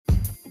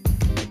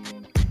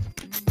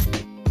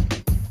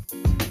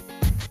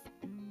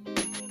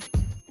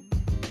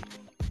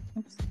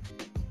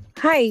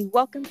Hi,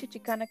 welcome to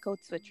Chicana Code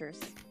Switchers.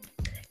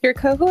 Your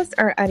co-hosts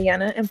are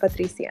Ariana and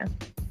Patricia.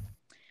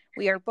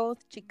 We are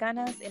both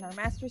Chicanas in our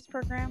master's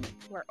program.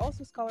 We're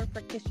also scholar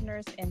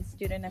practitioners in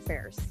student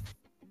affairs.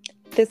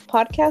 This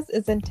podcast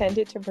is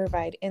intended to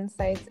provide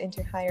insights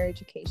into higher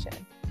education,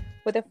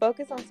 with a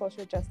focus on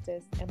social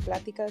justice and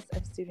pláticas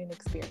of student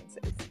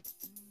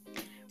experiences.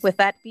 With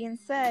that being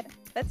said,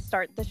 let's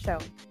start the show.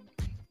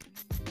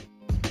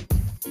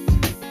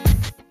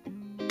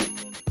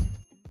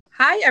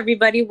 Hi,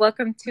 everybody.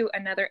 Welcome to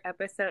another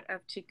episode of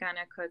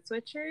Chicana Code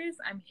Switchers.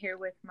 I'm here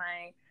with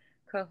my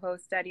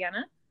co-host,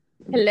 Ariana.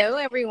 Hello,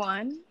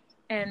 everyone.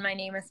 And my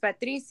name is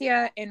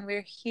Patricia, and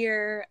we're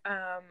here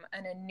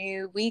in a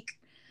new week.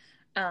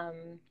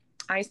 I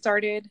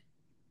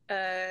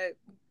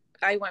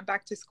went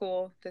back to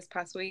school this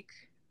past week,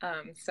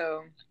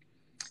 so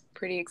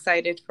pretty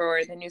excited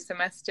for the new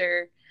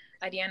semester.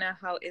 Ariana,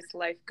 how is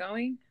life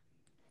going?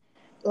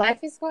 Life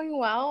is going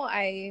well.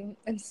 I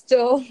am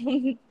still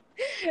in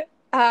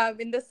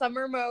the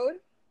summer mode.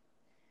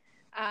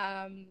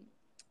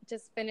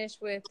 Just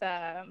finished with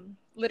the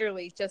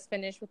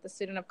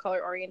student of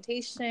color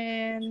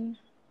orientation.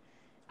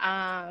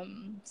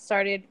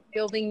 Started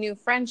building new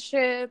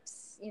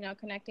friendships,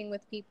 connecting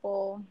with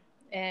people,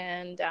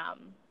 and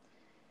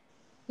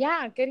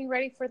getting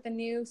ready for the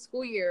new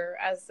school year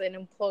as an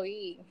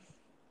employee.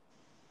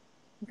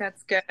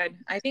 That's good.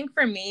 I think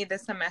for me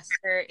this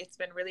semester, it's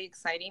been really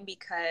exciting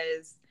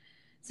because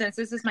since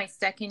this is my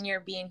second year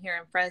being here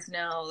in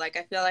Fresno,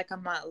 I feel like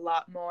I'm a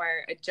lot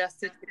more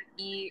adjusted to the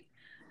heat.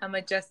 I'm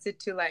adjusted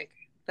to I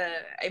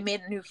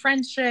made new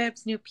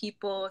friendships, new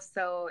people.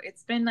 So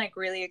it's been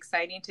really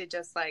exciting to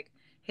just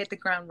hit the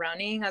ground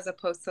running as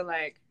opposed to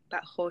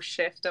that whole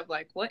shift of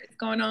what is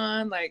going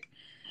on?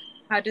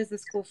 How does the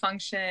school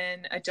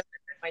function? Adjust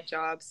to my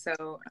job.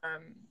 So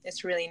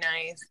it's really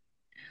nice.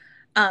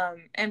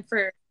 And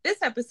for this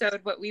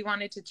episode, what we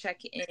wanted to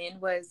check in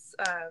was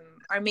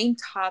our main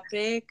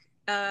topic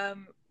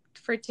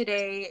for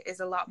today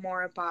is a lot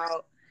more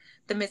about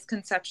the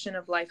misconception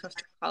of life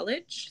after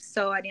college.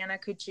 So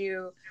Ariana, could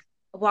you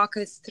walk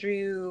us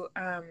through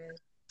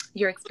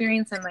your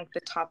experience and the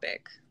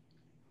topic?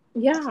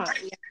 Yeah.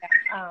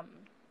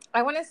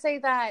 I want to say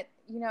that,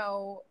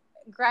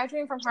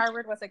 graduating from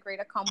Harvard was a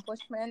great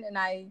accomplishment, and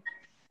I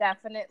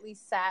definitely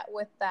sat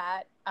with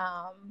that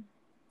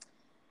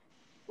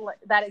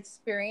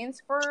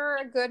experience for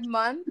a good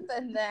month,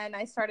 and then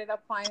I started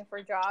applying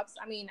for jobs.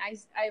 I mean,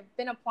 I've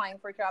been applying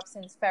for jobs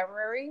since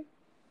February,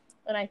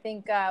 and I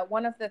think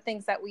one of the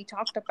things that we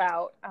talked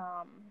about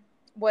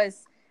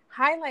was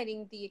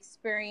highlighting the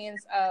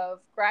experience of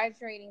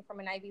graduating from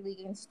an Ivy League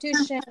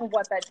institution,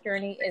 what that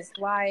journey is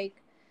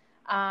like,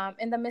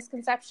 and the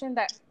misconception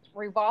that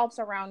revolves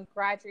around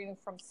graduating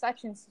from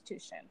such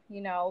institution.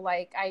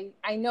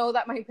 I know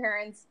that my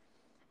parents,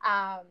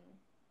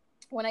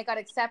 when I got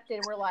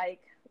accepted,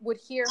 would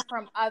hear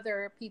from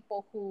other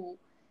people who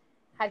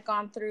had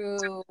gone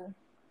through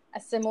a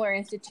similar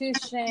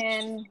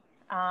institution,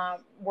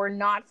 were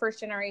not first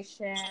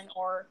generation,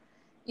 or,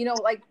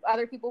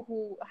 other people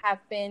who have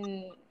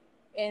been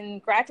in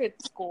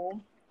graduate school,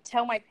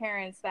 tell my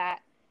parents that,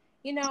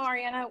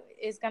 Ariana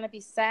is going to be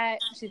set.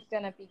 She's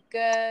going to be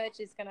good.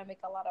 She's going to make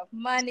a lot of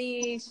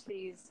money.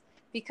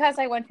 Because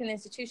I went to an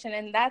institution.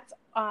 And that's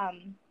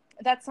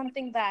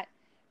something that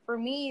for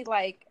me,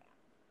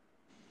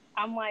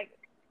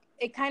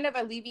 it kind of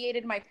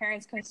alleviated my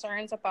parents'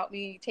 concerns about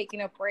me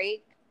taking a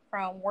break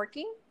from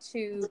working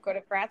to go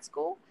to grad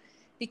school,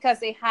 because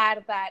they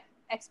had that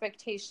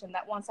expectation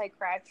that once I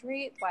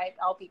graduate,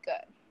 I'll be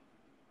good.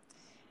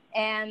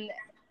 And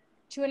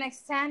to an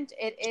extent,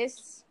 it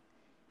is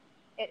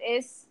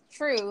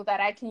true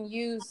that I can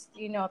use,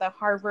 the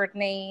Harvard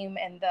name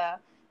and the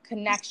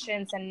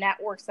connections and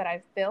networks that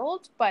I've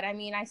built. But I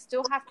mean, I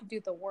still have to do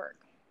the work.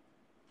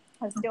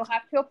 I still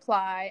have to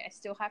apply. I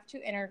still have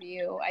to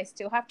interview. I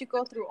still have to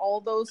go through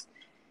all those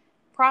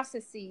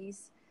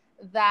processes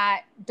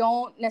that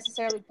don't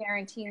necessarily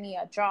guarantee me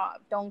a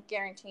job, don't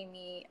guarantee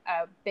me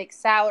a big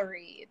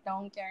salary,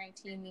 don't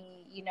guarantee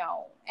me,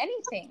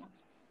 anything.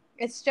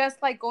 It's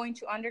just like going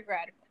to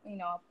undergrad.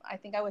 I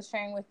think I was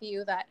sharing with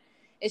you that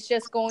it's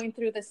just going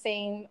through the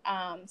same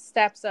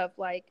steps of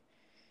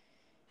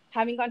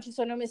having gone to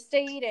Sonoma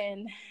State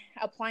and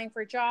applying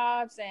for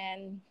jobs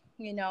and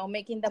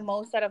making the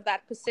most out of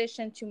that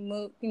position to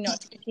move,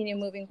 to continue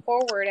moving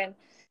forward. And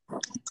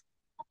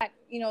that,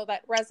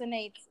 that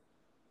resonates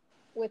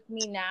with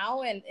me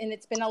now. And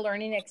it's been a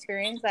learning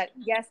experience that,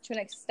 yes, to an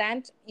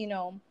extent,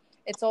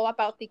 it's all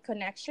about the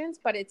connections,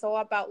 but it's all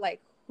about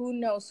who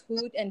knows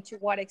who and to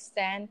what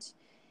extent.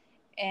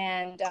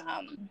 And,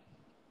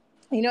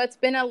 it's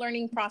been a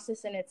learning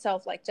process in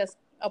itself, just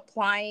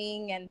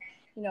applying and,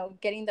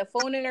 getting the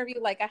phone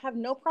interview. I have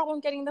no problem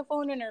getting the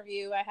phone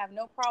interview. I have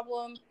no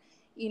problem,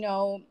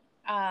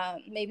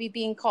 maybe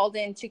being called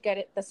in to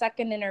get the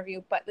second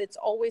interview, but it's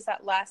always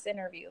that last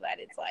interview that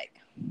it's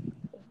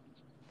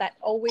that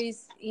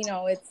always,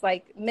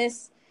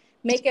 it's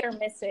make it or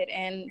miss it.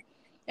 And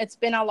it's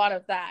been a lot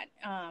of that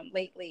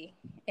lately.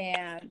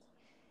 And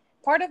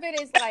part of it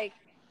is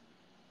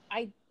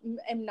I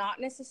am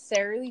not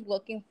necessarily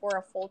looking for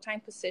a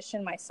full-time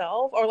position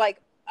myself, or like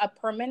a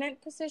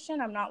permanent position.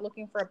 I'm not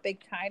looking for a big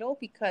title,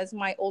 because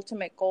my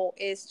ultimate goal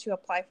is to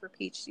apply for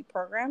PhD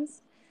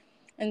programs.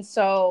 And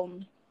so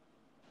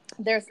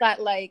there's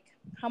that, like,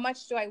 how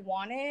much do I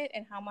want it,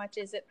 and how much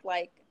is it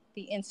like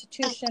the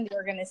institution, the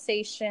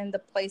organization, the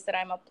place that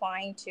I'm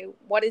applying to,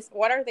 what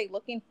are they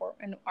looking for,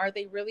 and are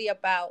they really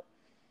about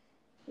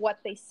what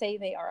they say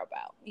they are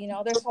about? You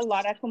know, there's a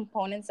lot of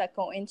components that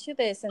go into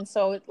this. And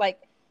so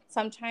like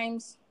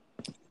sometimes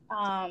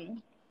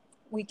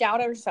we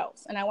doubt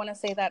ourselves, and I want to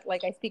say that,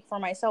 like, I speak for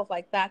myself,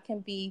 like that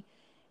can be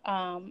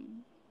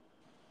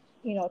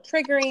you know,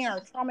 triggering or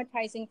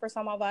traumatizing for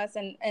some of us.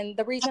 And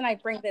the reason I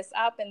bring this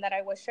up and that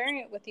I was sharing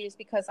it with you is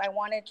because I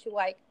wanted to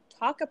like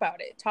talk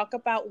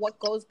about what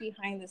goes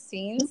behind the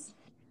scenes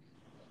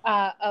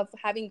of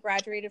having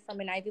graduated from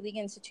an Ivy League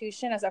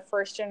institution as a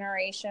first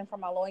generation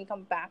from a low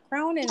income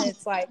background. And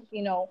it's like,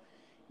 you know,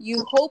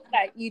 you hope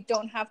that you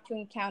don't have to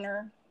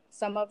encounter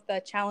some of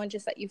the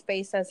challenges that you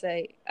face as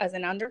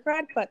an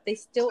undergrad, but they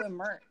still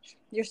emerge.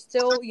 You're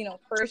still, you know,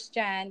 first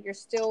gen, you're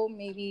still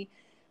maybe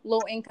low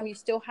income, you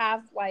still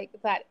have like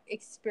that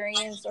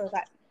experience, or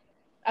that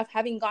of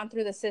having gone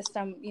through the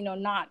system, you know,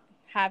 not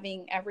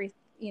having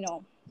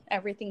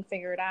everything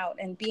figured out,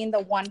 and being the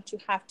one to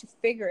have to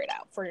figure it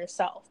out for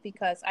yourself,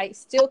 because I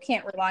still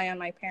can't rely on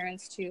my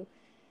parents to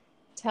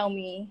tell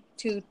me,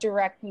 to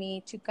direct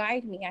me, to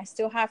guide me. I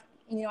still have,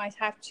 you know, I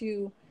have to,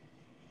 you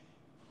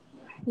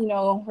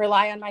know,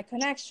 rely on my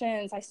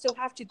connections. I still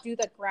have to do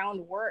the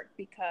groundwork,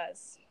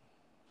 because,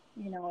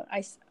 you know,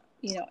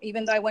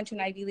 even though I went to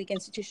an Ivy League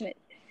institution,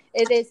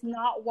 it is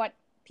not what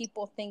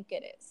people think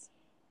it is.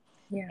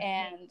 Yeah.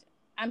 And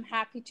I'm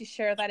happy to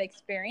share that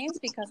experience,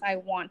 because I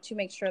want to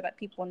make sure that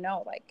people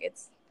know, like,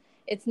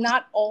 it's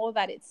not all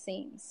that it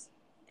seems.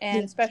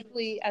 And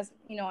especially, as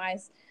you know,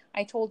 as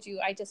I told you,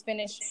 I just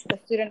finished the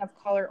Student of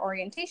Color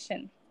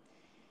orientation,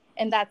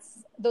 and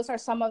those are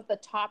some of the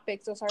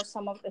topics, those are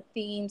some of the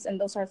themes,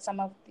 and those are some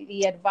of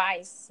the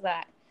advice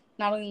that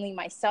not only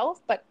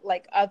myself, but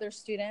like other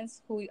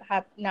students who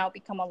have now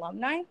become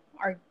alumni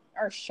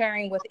are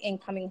sharing with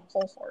incoming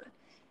cohort.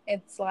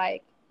 It's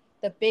like,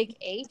 the big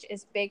H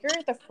is bigger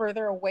the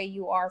further away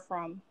you are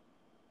from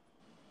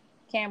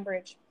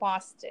Cambridge,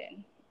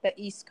 Boston, the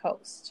East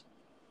Coast.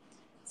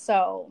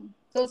 So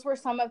those were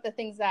some of the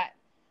things that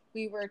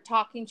we were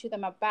talking to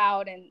them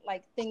about, and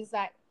like things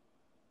that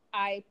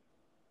I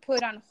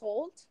put on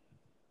hold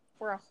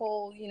for a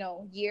whole, you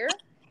know, year.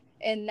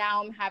 And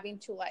now I'm having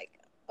to like,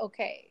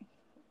 okay,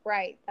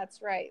 right,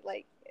 that's right.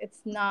 Like,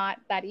 it's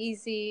not that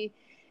easy.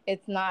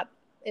 It's not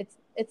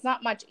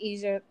much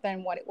easier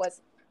than what it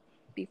was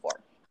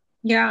before.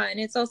 Yeah, and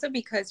it's also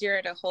because you're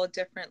at a whole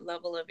different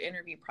level of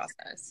interview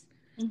process.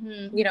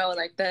 Mm-hmm. You know,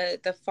 like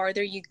the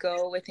farther you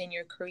go within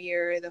your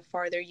career, the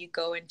farther you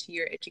go into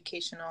your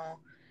educational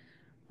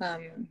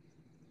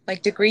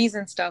like degrees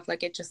and stuff,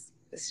 like it's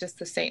just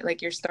the same.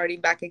 Like, you're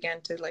starting back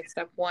again to like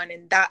step one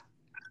in that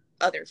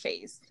other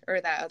phase, or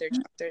that other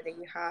chapter that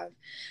you have.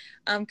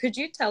 Could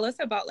you tell us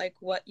about like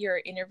what your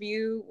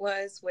interview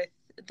was with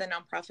the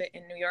nonprofit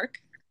in New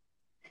York?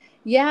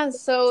 Yeah,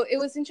 so it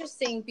was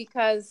interesting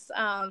because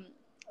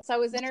so I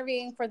was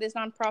interviewing for this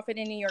nonprofit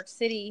in New York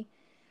City,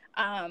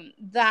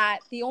 that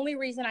the only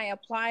reason I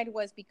applied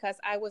was because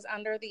I was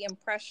under the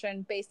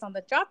impression, based on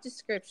the job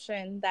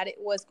description, that it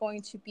was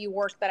going to be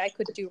work that I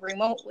could do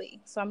remotely.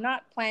 So I'm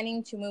not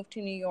planning to move to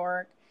New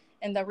York.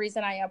 And the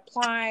reason I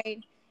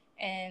applied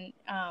and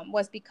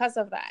was because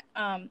of that.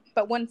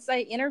 But once I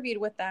interviewed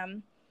with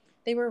them,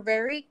 they were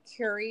very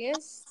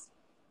curious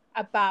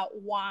about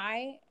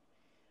why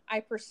I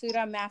pursued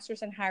a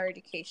master's in higher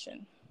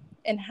education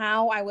and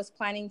how I was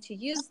planning to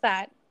use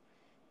that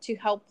to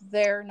help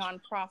their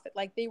nonprofit.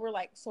 Like, they were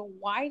like, so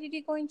why did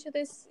you go into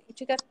this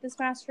to get this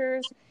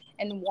master's,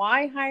 and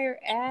why higher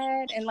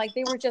ed? And like,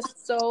 they were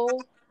just so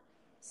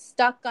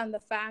stuck on the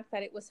fact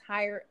that it was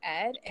higher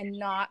ed and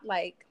not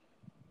like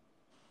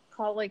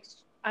college.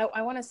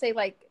 I want to say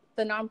like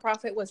the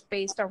nonprofit was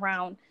based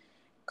around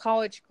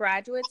college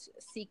graduates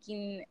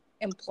seeking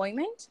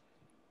employment,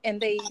 and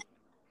they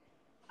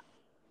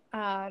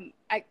how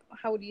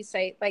would you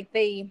say, like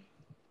they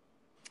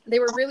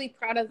were really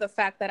proud of the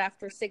fact that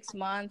after 6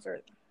 months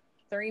or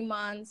 3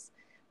 months,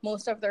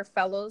 most of their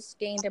fellows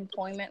gained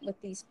employment with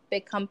these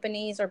big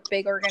companies or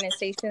big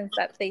organizations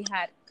that they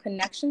had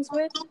connections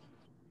with.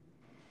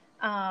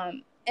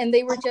 And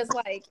they were just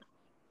like,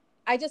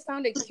 I just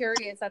found it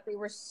curious that they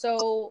were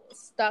so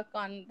stuck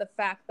on the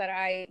fact that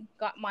I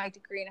got my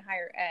degree in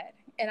higher ed.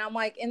 And I'm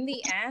like, in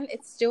the end,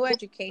 it's still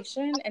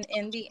education. And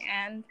in the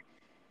end,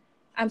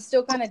 I'm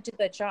still going to do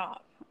the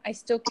job. I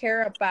still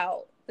care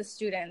about the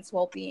students'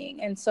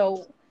 well-being. And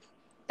so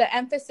the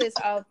emphasis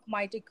of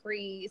my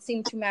degree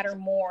seemed to matter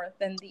more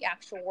than the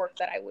actual work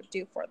that I would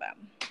do for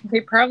them.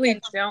 They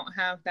probably don't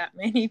have that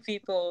many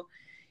people,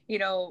 you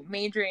know,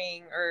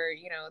 majoring, or,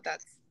 you know,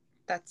 that's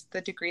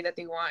the degree that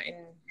they want. And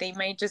they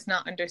might just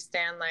not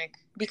understand, like,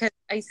 because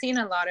I've seen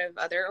a lot of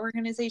other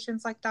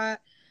organizations like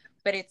that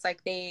but it's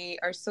like they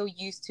are so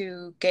used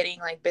to getting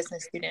like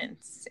business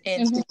students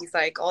into these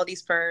like all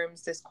these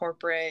firms, this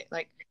corporate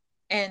like,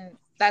 and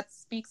that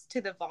speaks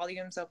to the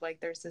volumes of like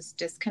there's this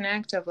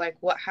disconnect of like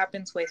what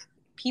happens with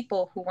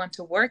people who want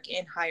to work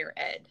in higher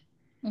ed.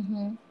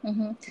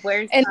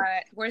 Where's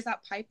that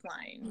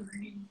pipeline?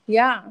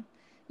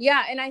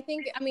 Yeah, and I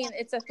think, I mean,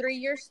 it's a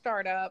 3-year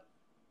startup.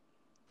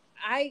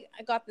 I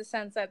got the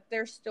sense that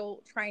they're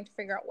still trying to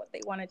figure out what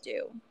they want to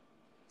do.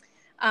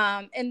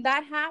 And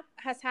that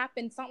has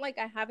happened. It's not like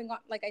I haven't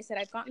got, like I said,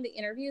 I've gotten the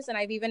interviews, and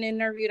I've even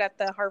interviewed at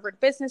the Harvard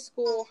Business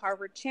School,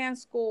 Harvard Chan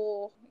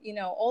School, you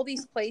know, all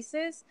these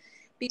places,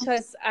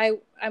 because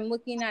I'm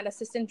looking at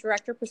assistant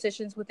director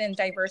positions within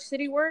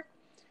diversity work.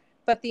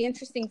 But the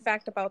interesting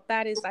fact about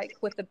that is, like,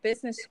 with the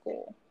business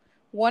school,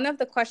 one of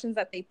the questions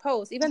that they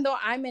pose, even though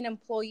I'm an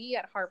employee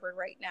at Harvard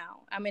right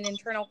now, I'm an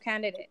internal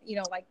candidate, you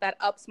know, like that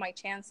ups my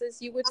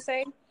chances, you would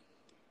say.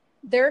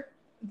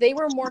 They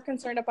were more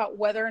concerned about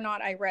whether or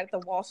not I read the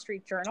Wall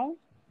Street Journal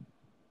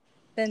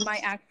than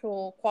my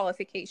actual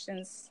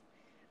qualifications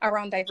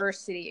around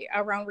diversity,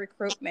 around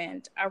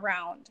recruitment,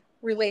 around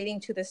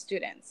relating to the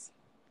students.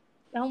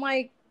 And I'm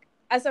like,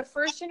 as a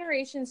first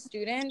generation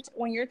student,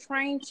 when you're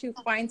trying to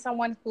find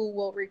someone who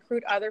will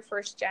recruit other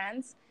first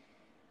gens,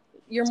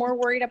 you're more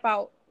worried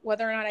about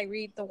whether or not I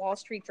read the Wall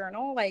Street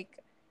Journal. Like,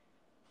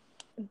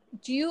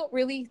 do you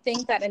really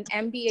think that an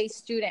MBA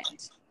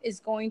student is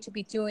going to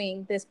be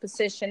doing this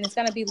position, is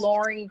going to be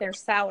lowering their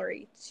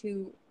salary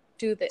to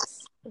do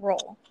this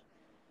role?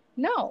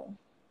 No.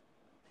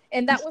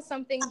 And that was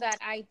something that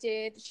I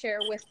did share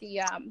with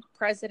the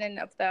president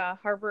of the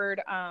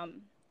Harvard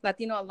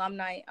Latino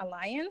Alumni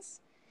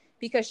Alliance,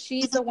 because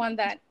she's the one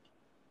that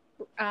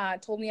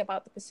told me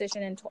about the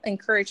position and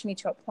encouraged me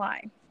to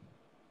apply.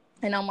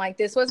 And I'm like,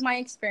 this was my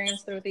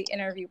experience through the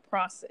interview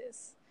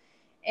process.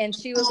 And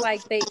she was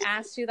like, they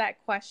asked you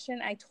that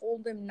question. I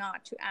told them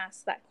not to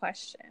ask that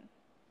question.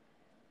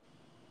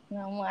 And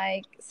I'm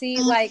like, see,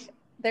 like,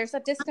 there's a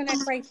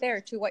disconnect right there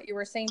to what you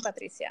were saying,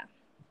 Patricia.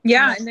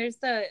 Yeah, and there's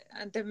the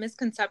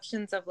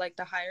misconceptions of like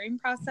the hiring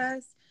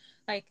process,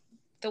 like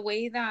the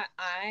way that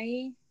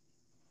I,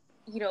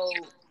 you know,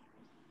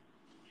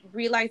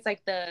 realize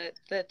like the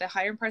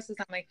hiring process.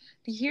 I'm like,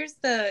 here's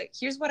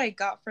what I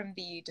got from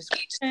the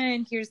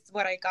description, here's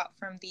what I got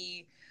from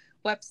the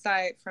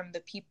website, from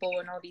the people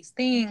and all these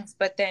things.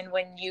 But then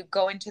when you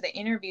go into the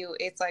interview,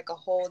 it's like a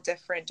whole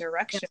different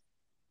direction.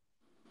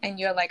 And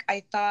you're like,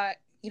 I thought,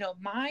 you know,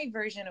 my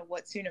version of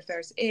what student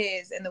affairs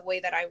is and the way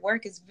that I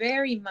work is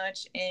very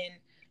much in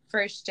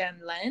first gen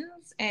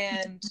lens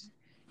and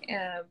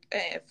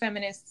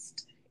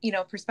feminist, you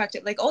know,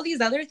 perspective, like all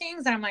these other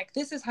things. And I'm like,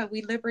 this is how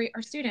we liberate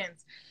our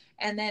students.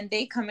 And then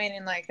they come in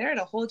and like, they're in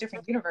a whole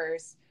different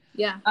universe.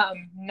 Yeah.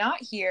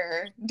 Not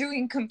here,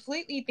 doing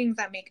completely things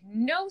that make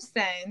no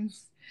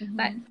sense,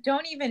 that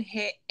don't even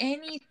hit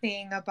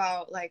anything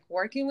about like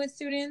working with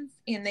students,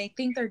 and they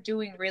think they're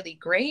doing really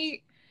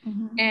great.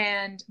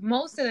 And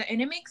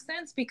and it makes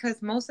sense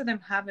because most of them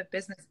have a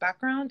business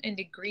background and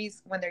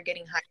degrees when they're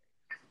getting hired.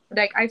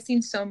 Like I've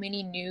seen so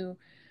many new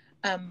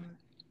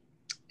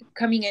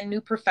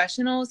new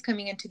professionals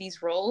coming into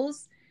these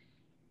roles.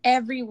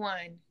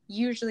 Everyone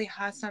usually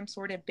has some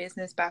sort of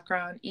business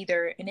background,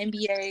 either an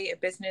MBA, a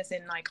business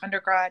in like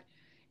undergrad.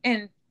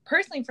 And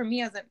personally, for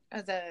me as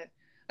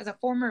a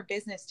former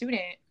business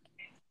student,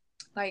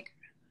 like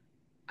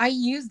I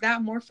use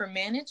that more for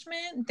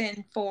management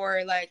than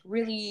for like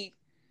really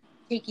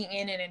taking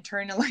in and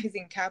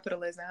internalizing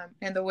capitalism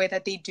and the way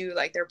that they do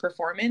like their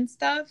performance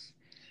stuff,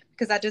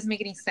 because that doesn't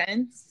make any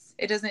sense.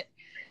 It doesn't.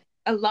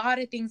 A lot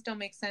of things don't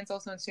make sense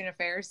also in student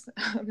affairs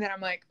that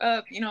I'm like,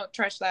 you know,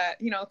 trash that,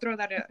 you know, throw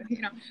that,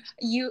 you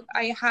know,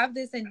 I have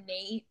this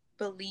innate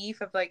belief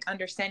of like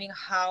understanding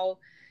how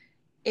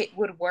it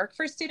would work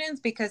for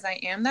students because I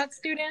am that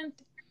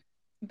student,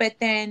 but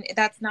then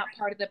that's not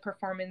part of the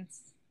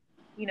performance,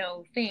 you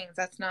know, things.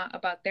 That's not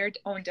about their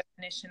own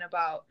definition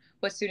about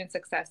what student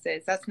success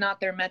is. That's not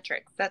their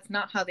metrics. That's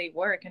not how they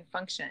work and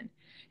function.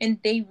 And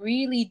they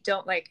really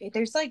don't like,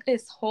 there's like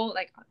this whole,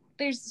 like,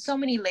 there's so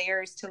many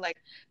layers to like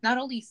not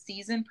only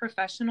seasoned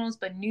professionals,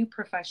 but new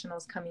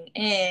professionals coming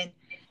in.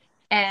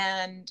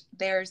 And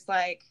there's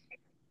like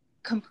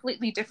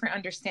completely different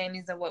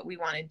understandings of what we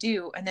want to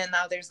do. And then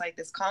now there's like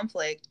this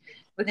conflict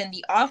within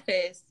the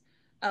office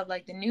of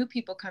like the new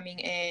people coming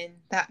in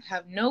that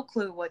have no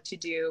clue what to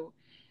do.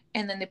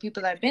 And then the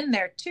people that have been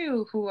there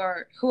too,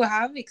 who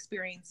have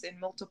experience in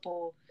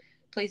multiple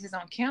places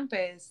on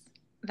campus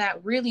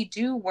that really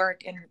do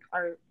work and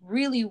are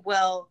really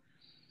well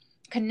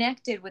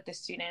connected with the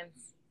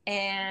students,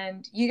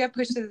 and you get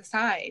pushed to the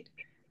side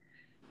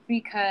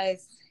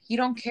because you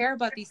don't care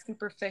about these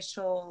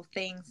superficial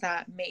things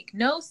that make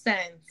no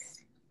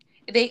sense.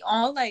 They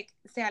all like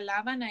se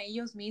alaban a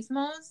ellos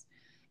mismos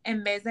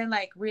en vez de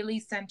like really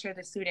center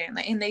the student.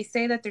 Like, and they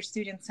say that they're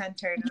student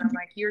centered, and I'm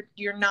like,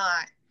 you're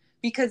not,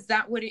 because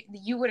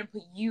you wouldn't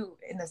put you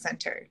in the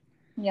center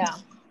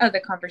of the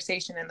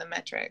conversation and the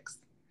metrics.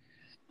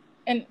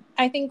 And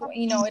I think,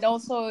 you know,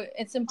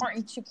 it's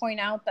important to point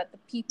out that the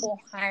people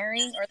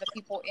hiring or the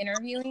people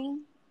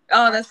interviewing.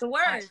 Oh, that's the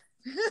worst.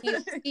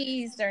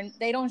 PhDs,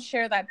 they don't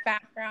share that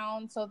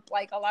background. So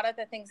like a lot of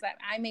the things that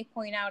I may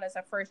point out as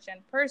a first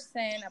gen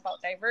person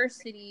about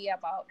diversity,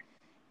 about,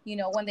 you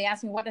know, when they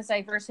ask me, what does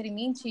diversity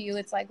mean to you?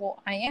 It's like,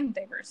 well, I am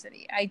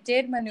diversity. I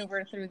did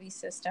maneuver through these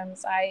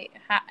systems. I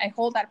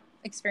hold that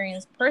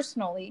experience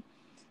personally.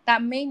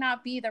 That may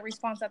not be the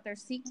response that they're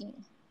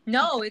seeking.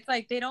 No, it's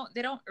like it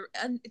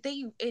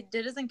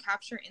doesn't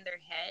capture in their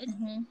head.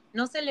 Mm-hmm.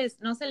 No se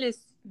les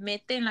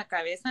mete en la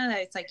cabeza that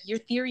it's like your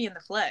theory in the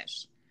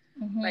flesh.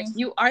 Mm-hmm. Like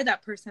you are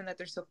that person that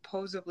they're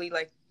supposedly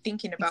like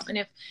thinking about,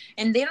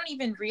 and they don't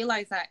even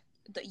realize that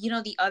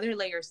the other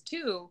layers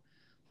too,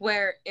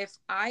 where if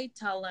I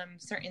tell them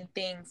certain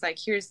things like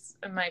here's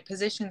my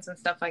positions and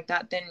stuff like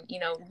that, then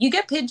you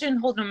get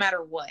pigeonholed no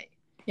matter what.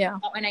 Yeah.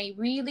 And I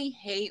really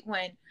hate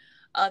when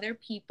other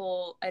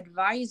people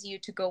advise you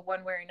to go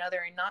one way or another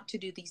and not to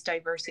do these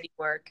diversity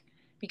work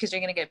because you're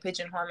going to get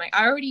pigeonholed. Like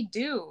I already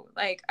do.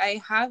 Like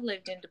I have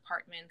lived in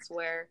departments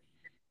where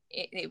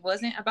it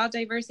wasn't about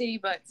diversity,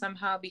 but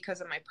somehow because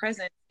of my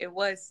presence, it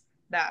was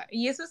that.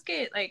 Y eso es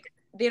que, like,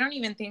 they don't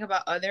even think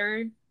about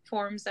other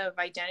forms of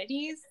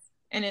identities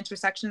and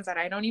intersections that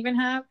I don't even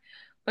have,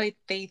 but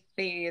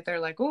they're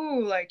like,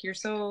 oh, like you're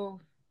so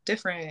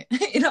different,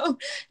 and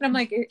I'm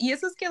like, y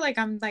eso es que, like,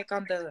 I'm like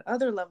on the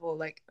other level,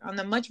 like on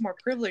the much more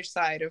privileged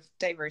side of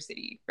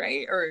diversity,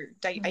 right? Or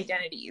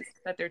identities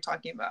that they're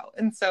talking about.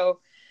 And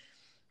so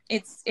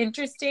it's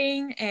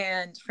interesting,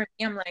 and for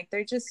me, I'm like,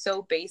 they're just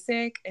so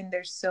basic and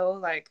they're so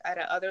like at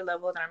another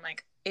level that I'm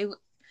like,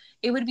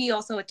 it would be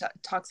also a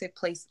toxic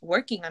place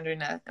working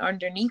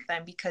underneath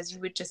them, because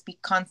you would just be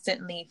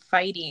constantly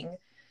fighting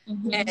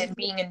and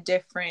being in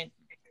different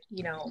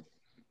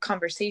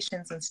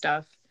conversations and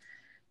stuff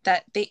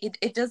that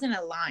it doesn't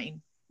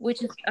align,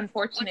 which is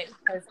unfortunate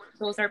because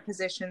those are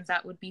positions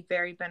that would be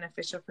very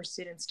beneficial for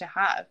students to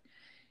have.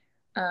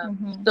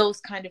 Those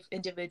kind of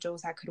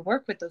individuals that could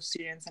work with those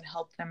students and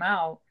help them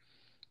out,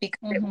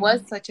 because it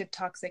was such a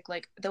toxic,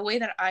 like the way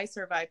that I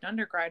survived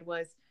undergrad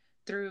was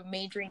through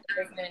majoring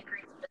in business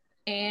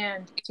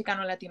and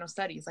Chicano Latino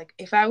studies. Like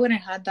if I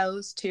wouldn't have had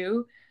those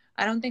two,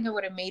 I don't think I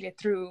would have made it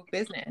through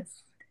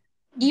business,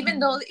 even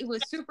though it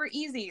was super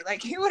easy.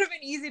 Like it would have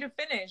been easy to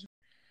finish.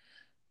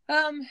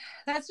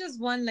 That's just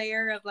one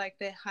layer of like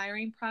the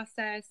hiring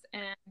process.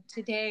 And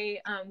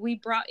today we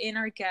brought in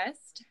our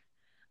guest,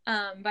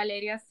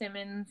 Valeria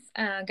Simmons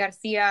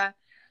Garcia,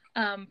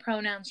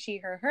 pronouns she,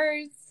 her,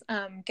 hers,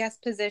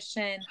 guest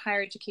position,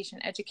 higher education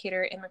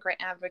educator,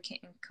 immigrant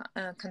advocate,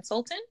 and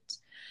consultant,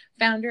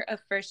 founder of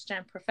First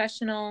Gen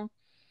Professional.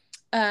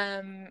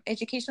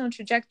 Educational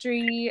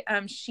trajectory,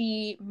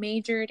 she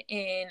majored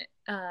in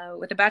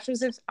with a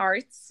bachelor's of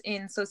arts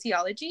in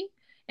sociology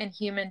and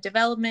human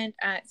development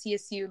at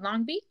CSU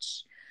Long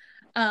Beach.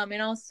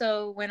 And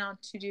also went on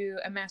to do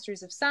a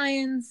master's of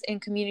science in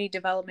community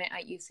development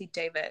at UC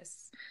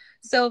Davis.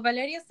 So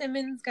Valeria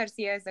Simmons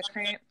Garcia is the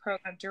current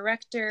program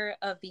director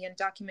of the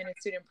Undocumented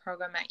Student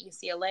Program at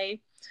UCLA,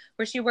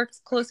 where she works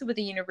closely with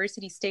the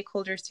university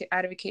stakeholders to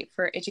advocate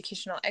for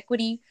educational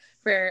equity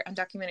for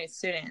undocumented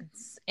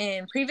students.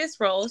 In previous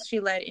roles, she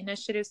led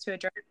initiatives to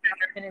address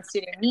undocumented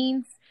student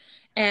needs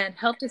and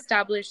helped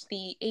establish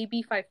the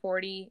AB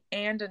 540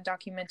 and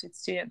Undocumented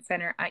Student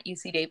Center at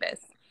UC Davis.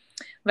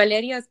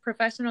 Valeria's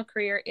professional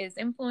career is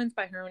influenced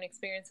by her own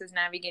experiences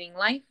navigating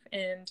life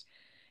and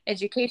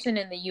education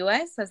in the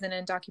U.S. as an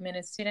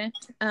undocumented student.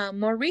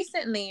 More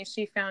recently,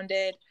 she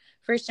founded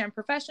First Gen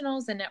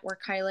Professionals, a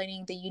network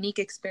highlighting the unique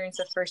experience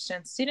of First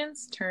Gen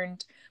students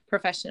turned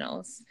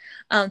professionals.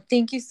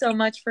 Thank you so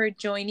much for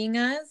joining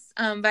us.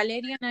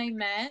 Valeria and I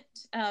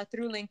met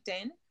through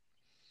LinkedIn,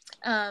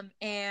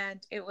 and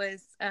it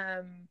was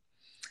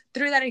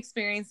through that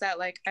experience that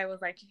I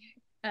was like,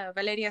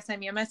 Valeria sent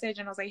me a message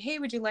and I was like, hey,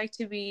 would you like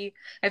to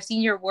I've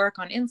seen your work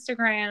on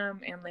Instagram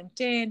and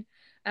LinkedIn.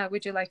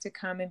 Would you like to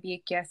come and be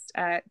a guest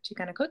at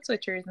Chicana Code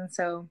Switchers? And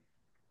so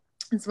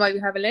that's why we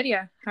have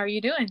Valeria. How are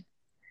you doing?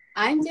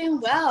 I'm doing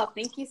well.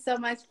 Thank you so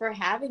much for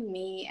having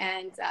me.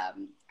 And I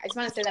just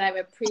want to say that I've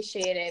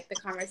appreciated the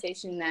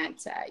conversation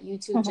that you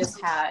two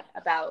just had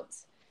about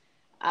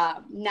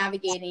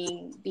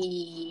navigating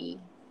the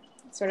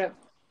sort of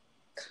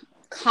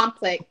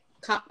complicated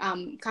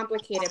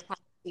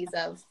processes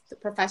of the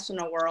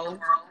professional world,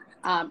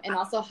 and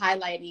also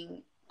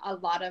highlighting a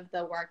lot of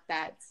the work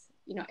that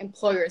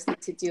employers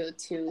need to do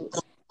to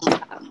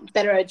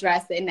better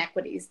address the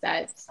inequities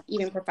that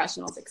even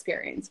professionals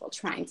experience while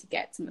trying to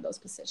get some of those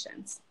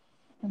positions.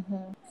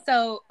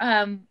 So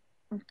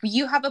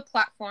you have a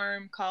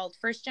platform called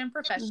First Gen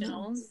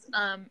Professionals,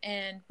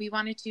 and we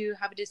wanted to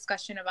have a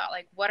discussion about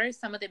what are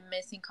some of the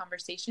missing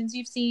conversations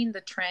you've seen,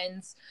 the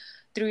trends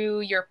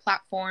through your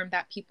platform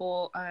that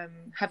people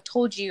have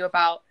told you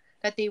about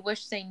that they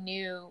wish they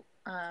knew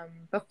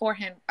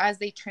beforehand as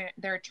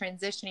they're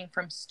transitioning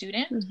from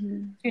student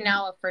to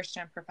now a First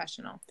Gen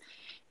Professional.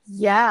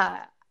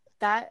 Yeah,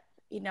 that,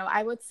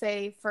 I would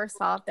say, first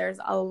off, there's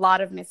a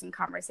lot of missing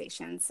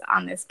conversations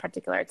on this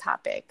particular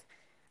topic.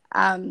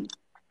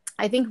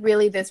 I think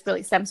really this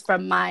really stems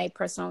from my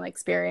personal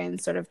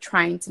experience, sort of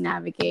trying to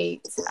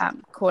navigate,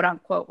 quote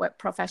unquote, what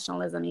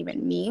professionalism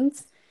even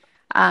means.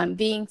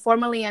 Being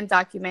formally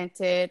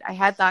undocumented, I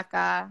had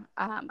DACA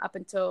up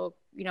until,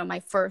 my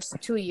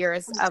first 2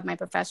 years of my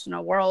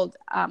professional world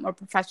or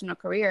professional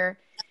career.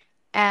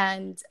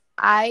 And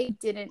I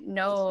didn't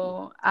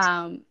know,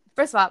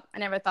 first of all, I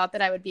never thought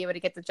that I would be able to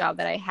get the job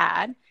that I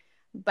had.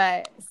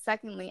 But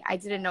secondly, I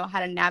didn't know how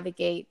to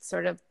navigate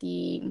sort of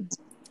the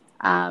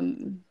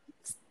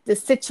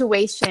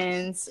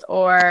situations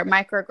or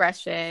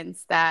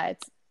microaggressions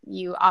that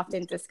you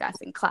often discuss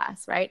in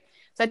class, right?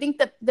 So I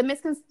think the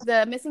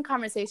missing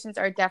conversations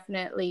are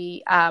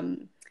definitely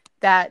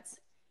that,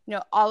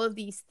 all of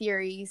these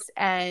theories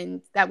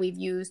and that we've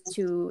used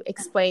to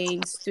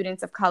explain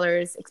students of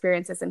color's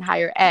experiences in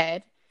higher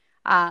ed,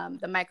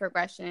 the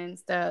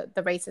microaggressions, the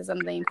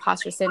racism, the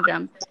imposter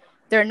syndrome,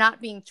 they're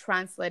not being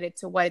translated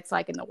to what it's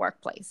like in the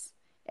workplace.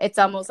 It's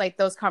almost like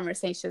those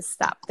conversations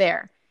stop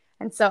there.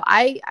 And so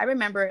I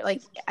remember,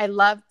 like, I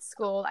loved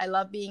school. I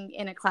love being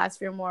in a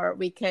classroom where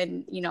we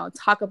can,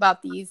 talk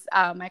about these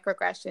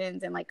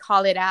microaggressions and like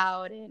call it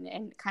out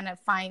and kind of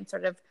find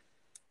sort of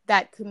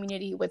that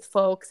community with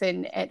folks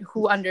and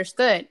who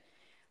understood.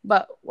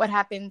 But what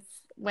happens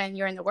when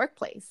you're in the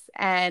workplace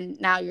and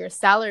now your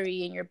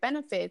salary and your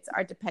benefits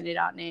are dependent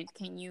on it?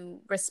 Can you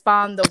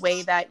respond the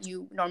way that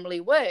you normally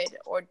would,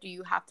 or do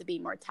you have to be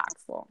more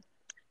tactful?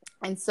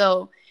 And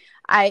so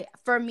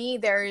for me,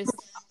 there's,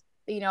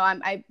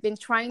 I've been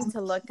trying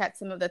to look at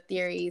some of the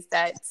theories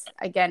that,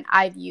 again,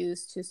 I've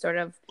used to sort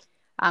of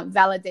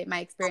validate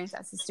my experience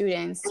as a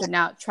student, to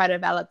now try to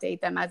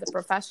validate them as a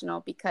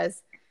professional,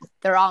 because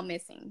they're all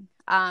missing.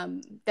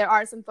 There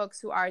are some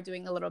folks who are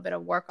doing a little bit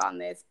of work on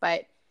this,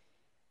 but,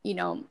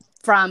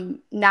 from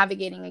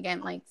navigating,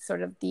 again, like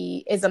sort of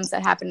the isms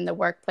that happen in the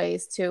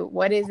workplace to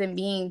what does it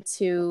mean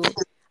to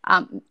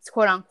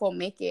quote unquote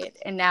make it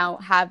and now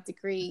have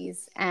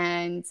degrees.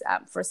 And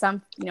for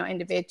some,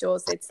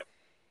 individuals, it's,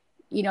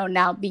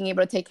 now being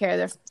able to take care of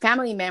their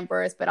family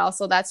members, but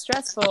also that's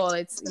stressful.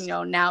 It's,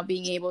 now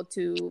being able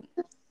to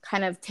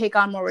kind of take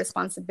on more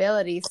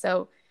responsibility.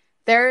 So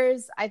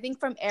there's, I think,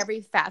 from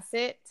every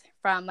facet,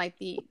 from like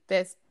the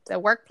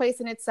workplace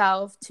in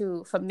itself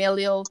to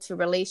familial to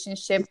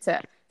relationship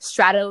to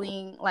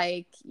straddling,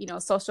 like,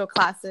 social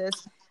classes,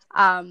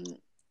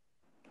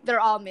 they're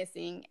all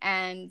missing.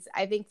 And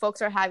I think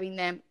folks are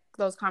having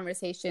those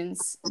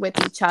conversations with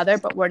each other,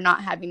 but we're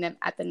not having them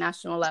at the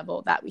national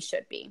level that we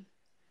should be.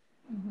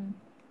 Mm-hmm.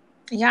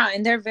 Yeah,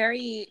 and they're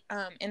very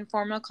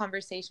informal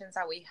conversations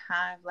that we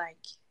have, like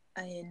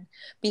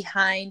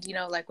behind,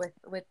 like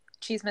with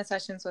chisme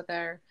sessions with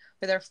our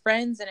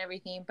friends and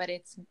everything. But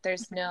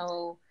there's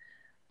no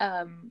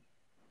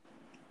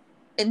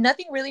and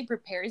nothing really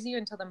prepares you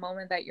until the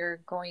moment that you're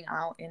going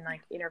out and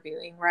like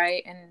interviewing,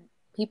 right? And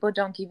people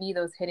don't give you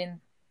those hidden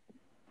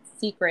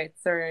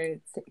secrets or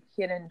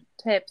hidden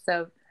tips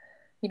of,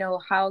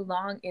 how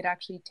long it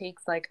actually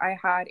takes. Like, I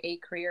had a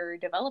career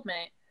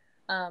development,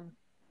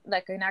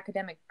 like an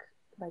academic,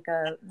 like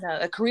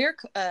a career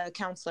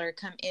counselor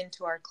come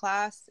into our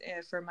class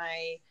for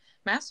my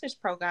master's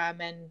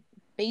program, and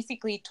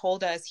basically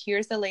told us,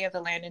 here's the lay of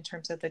the land in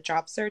terms of the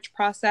job search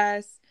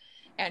process.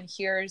 And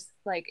here's,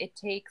 like, it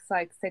takes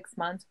like 6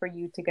 months for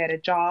you to get a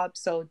job.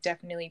 So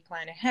definitely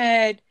plan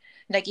ahead.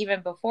 Like,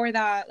 even before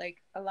that, like,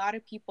 a lot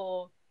of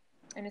people,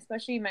 and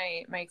especially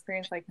my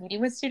experience, like meeting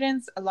with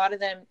students, a lot of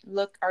them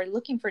are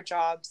looking for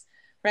jobs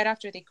right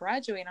after they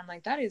graduate. I'm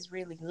like, that is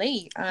really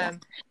late.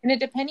 And it,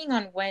 depending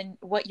on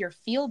what your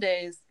field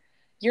is,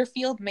 your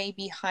field may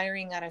be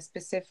hiring at a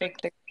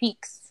specific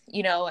peaks,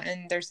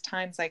 and there's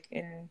times, like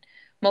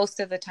most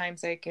of the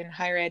times, like in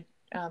higher ed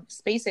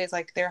spaces,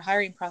 like their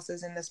hiring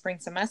process in the spring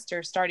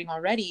semester starting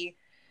already,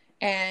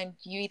 and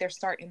you either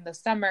start in the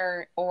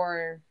summer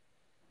or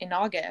in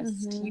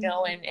August,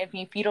 Mm-hmm. and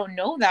if you don't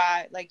know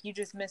that, like, you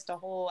just missed a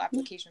whole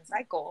application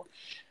cycle.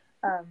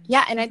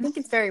 Yeah, and I think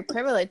it's very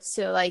privileged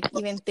to like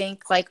even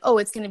think like, oh,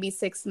 it's going to be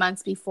 6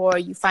 months before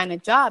you find a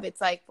job. It's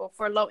like, well,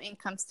 for low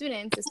income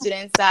students, the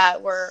students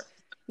that were,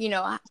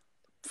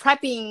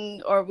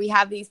 prepping, or we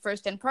have these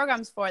first gen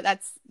programs for,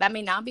 that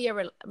may not be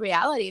a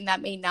reality, and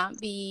that may not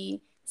be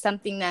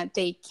something that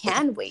they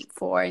can wait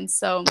for. And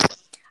so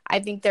I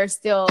think there's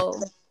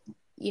still,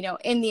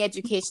 in the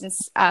education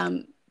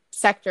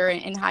sector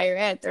in higher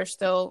ed, there's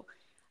still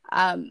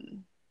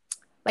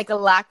like a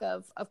lack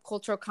of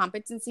cultural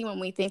competency when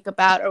we think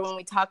about, or when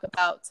we talk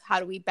about how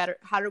do we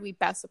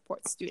best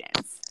support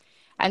students.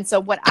 And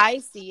so what I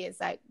see is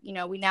that,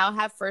 we now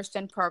have first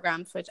gen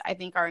programs, which I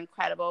think are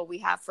incredible. We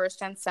have first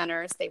gen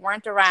centers. They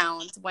weren't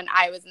around when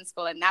I was in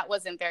school, and that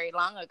wasn't very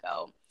long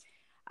ago.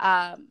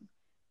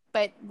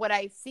 But what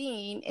I've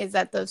seen is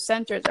that those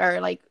centers are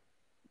like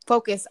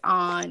focused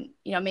on,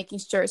 making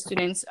sure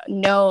students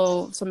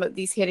know some of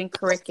these hidden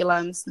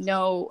curriculums,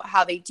 know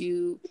how they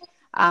do,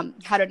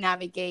 how to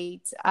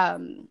navigate,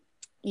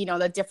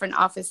 the different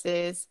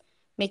offices,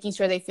 making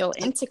sure they feel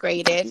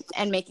integrated,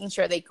 and making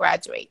sure they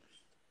graduate.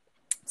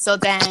 So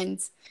then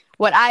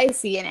what I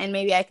see, and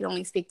maybe I can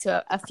only speak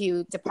to a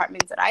few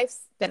departments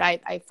that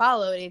I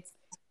followed, it's,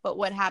 but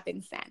what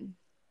happens then?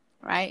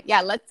 Right?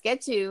 Yeah, let's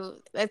get you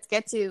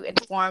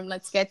informed,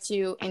 let's get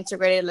you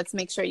integrated, let's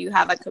make sure you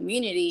have a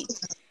community.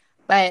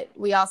 But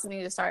we also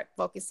need to start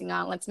focusing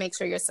on, let's make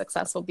sure you're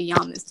successful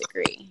beyond this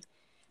degree.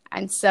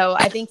 And so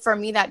I think for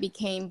me, that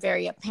became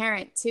very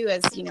apparent too,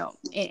 as, you know,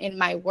 in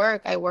my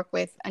work, I work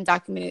with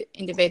undocumented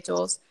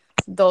individuals,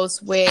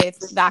 those with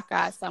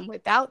DACA, some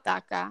without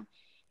DACA.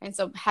 And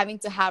so having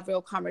to have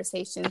real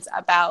conversations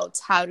about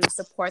how to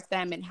support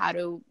them and how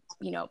to,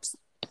 you know,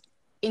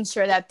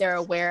 ensure that they're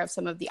aware of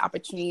some of the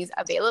opportunities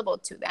available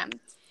to them.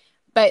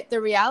 But the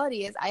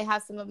reality is, I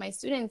have some of my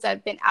students that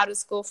have been out of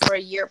school for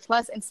a year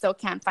plus and still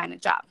can't find a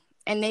job.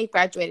 And they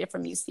graduated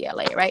from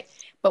UCLA, right?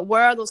 But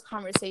where are those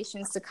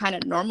conversations to kind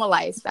of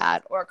normalize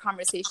that, or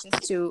conversations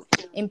to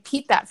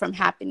impede that from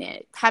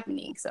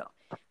happening? So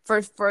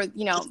for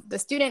you know, the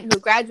student who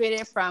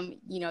graduated from,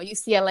 you know,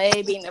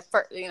 UCLA being the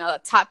first, you know,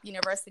 the top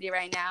university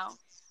right now,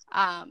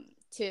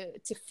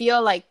 to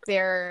feel like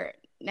they're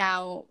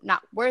now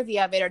not worthy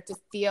of it, or to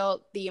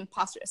feel the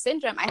imposter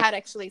syndrome. I had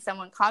actually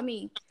someone call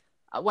me,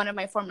 one of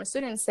my former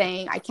students,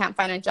 saying, I can't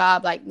find a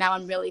job. Like, now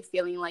I'm really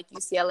feeling like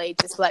UCLA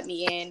just let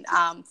me in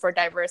for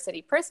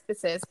diversity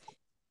purposes,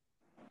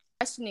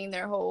 questioning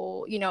their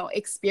whole, you know,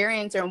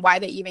 experience, or why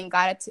they even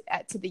got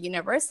it to the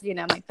university. And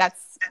I'm like,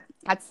 that's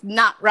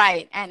not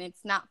right. And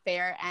it's not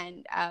fair.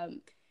 And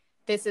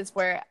this is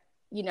where,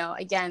 you know,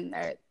 again,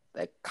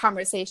 the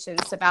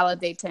conversations to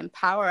validate, to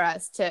empower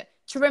us, to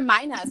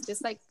remind us,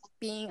 just like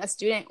being a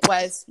student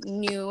was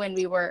new and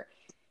we were,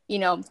 you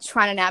know,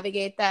 trying to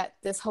navigate that,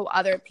 this whole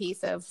other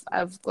piece of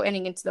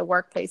going into the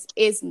workplace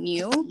is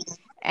new.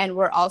 And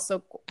we're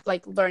also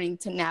like learning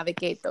to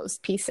navigate those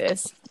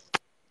pieces.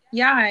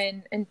 Yeah.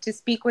 And to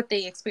speak with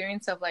the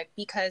experience of, like,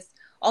 because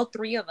all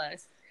three of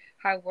us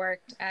have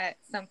worked at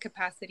some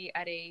capacity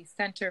at a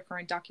center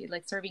for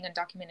serving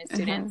undocumented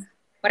students.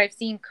 What I've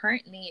seen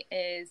currently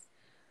is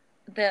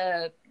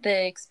the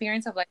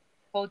experience of, like,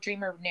 whole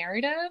dreamer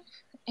narrative.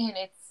 And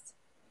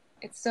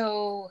it's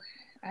so,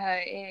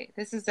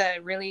 this is a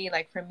really,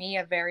 like, for me,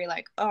 a very,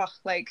 like,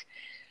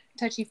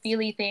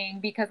 touchy-feely thing,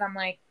 because I'm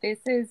like, this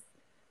is,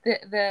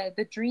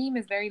 the dream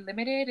is very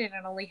limited, and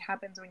it only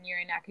happens when you're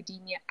in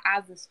academia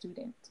as a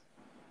student.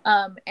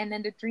 And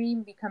then the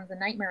dream becomes a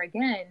nightmare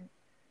again,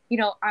 you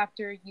know,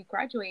 after you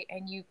graduate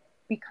and you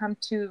become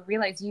to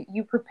realize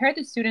you prepare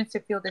the students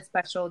to feel this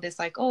special, this,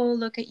 like, oh,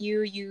 look at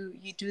you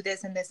do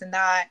this and this and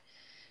that.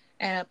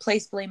 And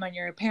place blame on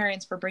your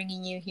parents for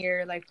bringing you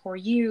here, like, for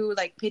you,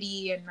 like,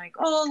 pity, and like,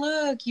 oh,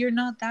 look, you're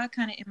not that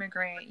kind of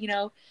immigrant, you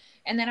know.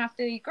 And then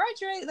after you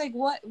graduate, like,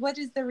 what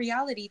is the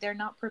reality? They're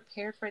not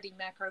prepared for the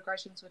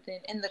microaggressions within,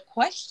 and the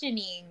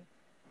questioning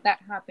that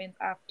happens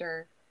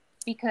after.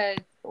 Because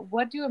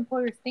what do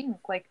employers think?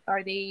 Like,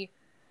 are they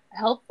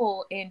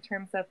helpful in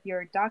terms of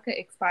your DACA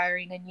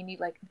expiring, and you need,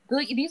 like,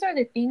 these are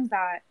the things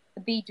that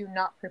they do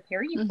not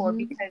prepare you for,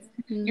 because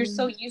you're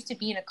so used to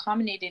being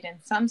accommodated in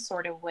some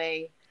sort of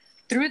way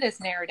through this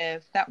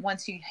narrative, that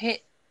once you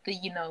hit the,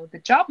 you know, the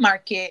job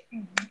market,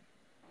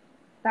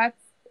 that's,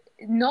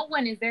 no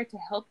one is there to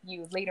help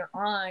you later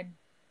on,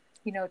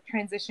 you know,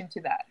 transition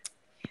to that.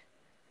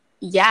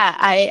 Yeah,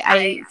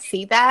 I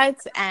see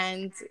that.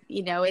 And,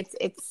 you know,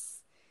 it's,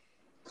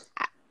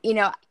 you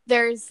know,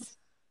 there's,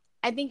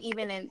 I think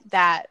even in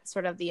that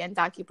sort of the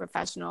undocumented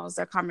professionals,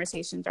 their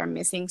conversations are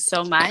missing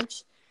so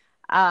much,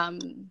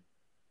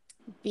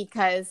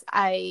 because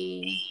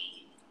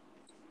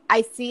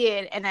I see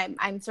it, and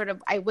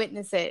I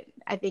witness it,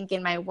 I think,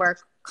 in my work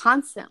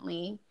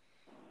constantly,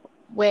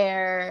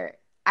 where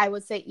I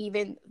would say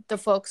even the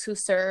folks who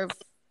serve,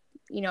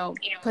 you know,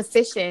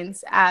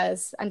 positions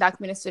as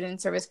undocumented student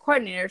service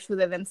coordinators, who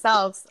they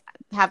themselves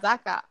have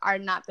DACA, are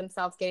not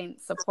themselves getting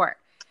support.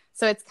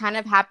 So it's kind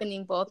of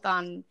happening both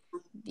on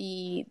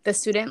the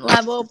student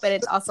level, but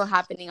it's also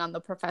happening on the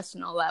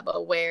professional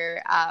level,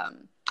 where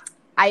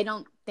I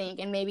don't think,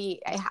 and maybe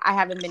I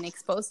haven't been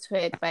exposed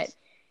to it, but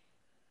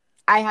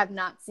I have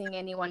not seen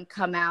anyone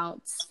come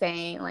out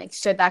saying, like,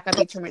 should DACA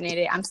be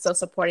terminated? I'm still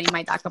supporting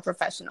my DACA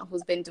professional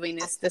who's been doing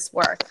this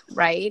work,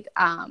 right?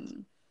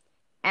 And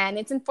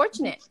it's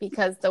unfortunate,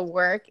 because the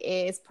work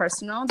is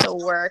personal, the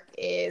work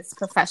is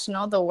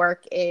professional, the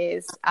work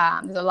is,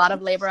 there's a lot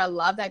of labor and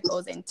love that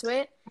goes into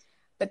it.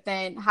 But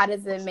then how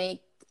does it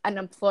make an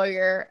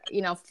employer,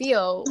 you know,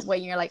 feel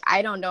when you're like,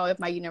 I don't know if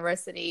my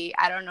university,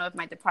 I don't know if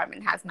my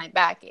department has my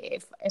back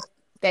if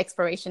the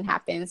expiration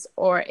happens,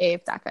 or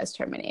if DACA is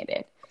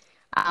terminated.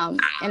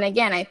 And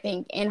again, I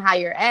think in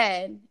higher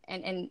ed,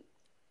 and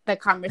the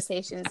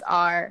conversations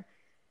are,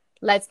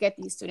 let's get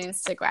these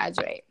students to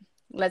graduate.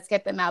 Let's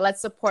get them out. Let's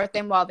support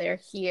them while they're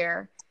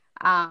here.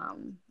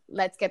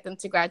 Let's get them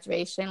to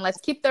graduation. Let's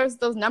keep those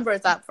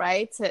numbers up,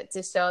 right?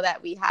 To show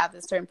that we have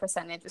a certain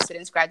percentage of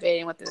students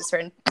graduating within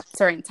a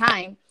certain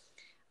time.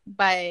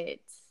 But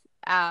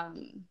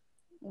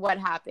what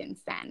happens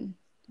then?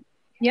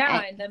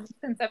 Yeah, and the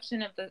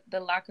misconception of the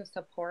lack of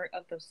support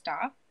of the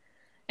staff.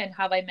 And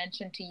how I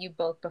mentioned to you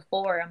both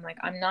before, I'm like,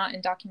 I'm not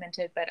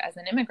undocumented, but as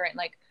an immigrant,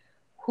 like,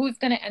 who's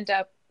going to end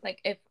up, like,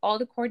 if all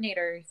the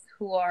coordinators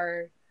who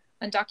are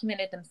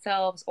undocumented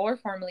themselves or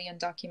formerly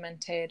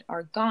undocumented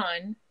are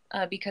gone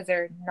because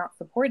they're not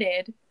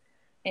supported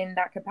in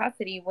that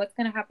capacity, what's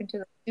going to happen to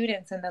the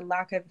students and the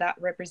lack of that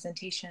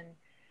representation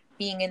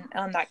being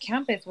on that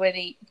campus, where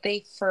they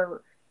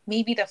for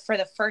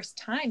the first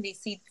time they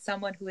see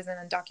someone who is an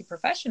undocumented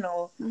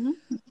professional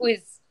who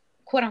is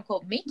quote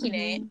unquote making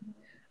it,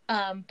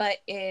 but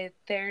if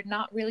they're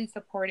not really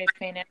supported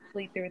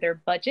financially through their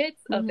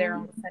budgets of their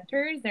own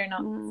centers, they're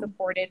not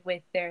supported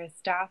with their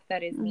staff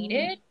that is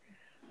needed,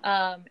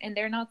 and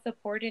they're not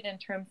supported in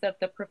terms of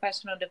the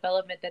professional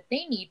development that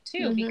they need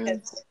too,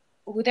 because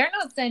they're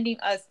not sending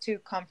us to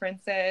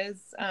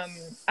conferences.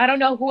 I don't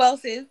know who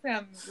else is.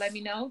 Let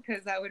me know,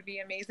 because that would be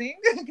amazing,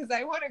 because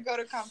I want to go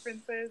to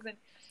conferences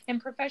and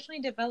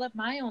professionally develop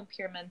my own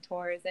peer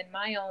mentors and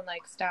my own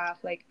like staff,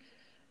 like,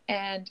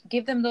 and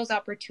give them those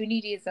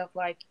opportunities of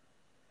like,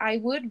 I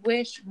would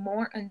wish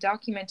more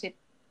undocumented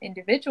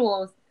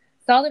individuals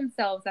saw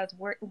themselves as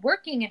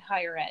working in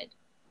higher ed.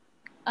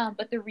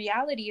 But the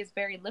reality is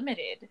very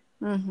limited.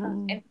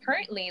 And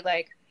currently,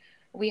 like,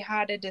 we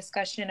had a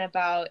discussion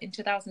about in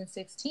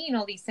 2016,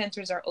 all these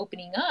centers are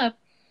opening up,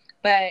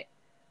 but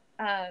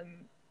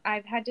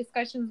I've had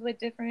discussions with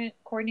different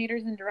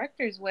coordinators and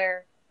directors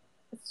where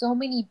so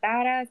many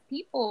badass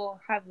people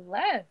have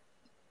left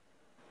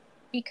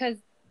because,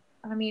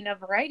 I mean, a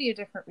variety of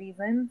different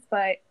reasons,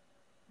 but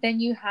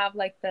then you have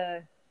like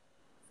the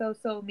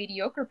so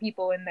mediocre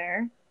people in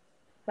there,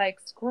 like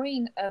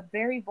screwing a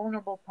very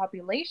vulnerable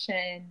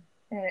population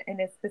in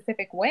a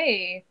specific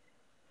way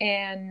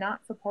and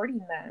not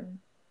supporting them.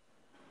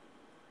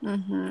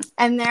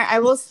 And there, I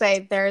will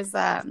say, there's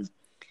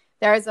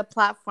a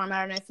platform. I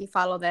don't know if you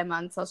follow them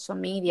on social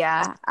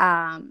media.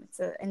 It's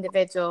an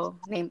individual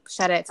named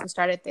Shadet who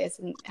started this,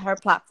 and her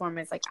platform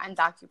is like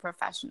Undocumented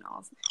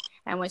Professionals.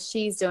 And what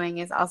she's doing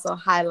is also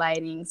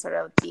highlighting sort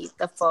of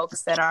the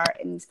folks that are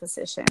in these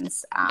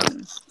positions.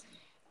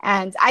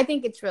 And I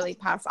think it's really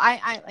powerful.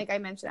 I like I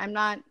mentioned, I'm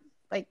not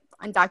like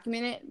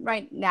undocumented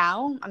right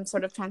now. I'm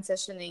sort of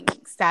transitioning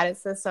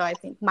statuses. So I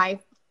think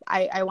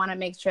I want to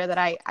make sure that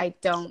I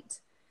don't,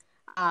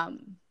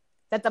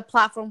 that the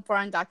platform for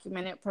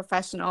undocumented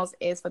professionals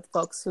is with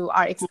folks who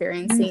are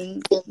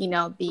experiencing, you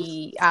know,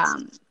 the,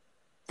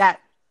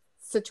 that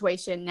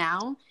situation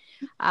now.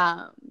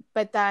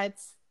 But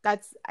that's,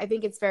 I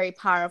think it's very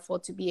powerful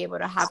to be able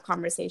to have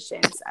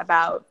conversations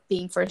about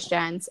being first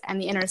gens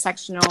and the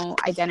intersectional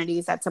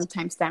identities that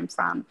sometimes stem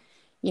from,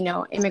 you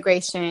know,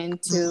 immigration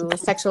to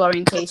sexual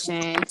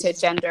orientation to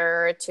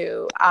gender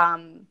to,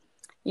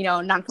 you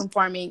know,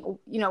 non-conforming,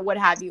 you know, what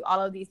have you, all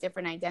of these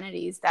different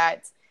identities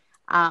that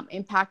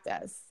impact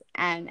us.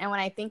 And when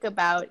I think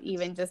about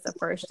even just the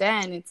first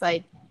gen, it's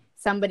like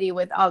somebody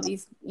with all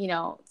these, you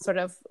know, sort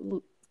of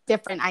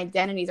different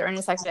identities or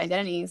intersectional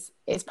identities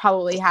is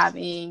probably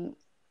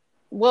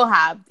will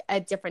have a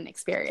different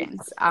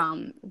experience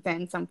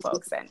than some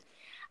folks. And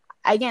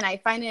again, I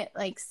find it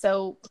like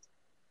so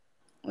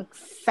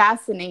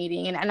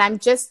fascinating. And I'm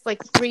just like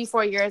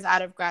 3-4 years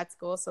out of grad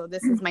school. So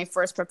this is my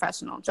first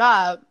professional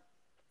job,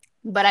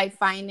 but I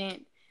find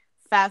it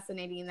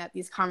fascinating that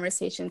these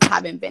conversations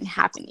haven't been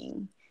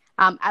happening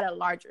at a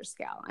larger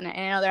scale. And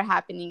I know they're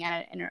happening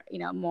at a, you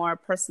know, more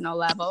personal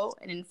level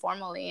and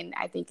informally. And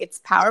I think it's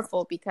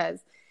powerful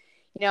because,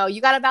 you know,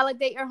 you got to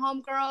validate your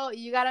homegirl.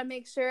 You got to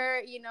make sure,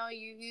 you know,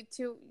 you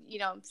two, you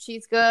know,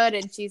 she's good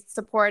and she's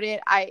supported.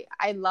 I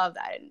love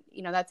that. And,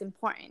 you know, that's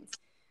important.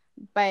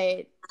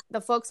 But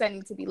the folks that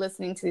need to be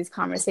listening to these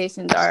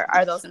conversations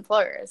are those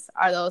employers,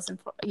 are those,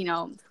 you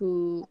know,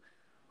 who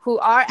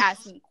are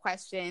asking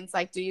questions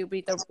like, do you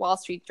read the Wall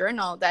Street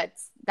Journal?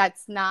 That's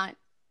not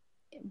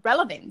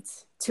relevant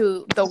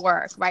to the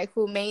work, right?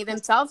 Who may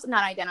themselves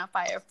not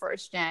identify as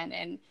first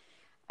gen.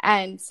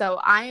 And so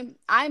I'm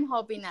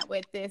hoping that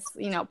with this,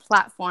 you know,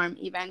 platform,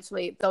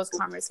 eventually those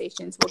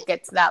conversations will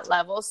get to that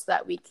level so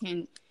that we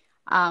can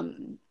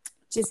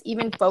just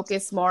even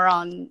focus more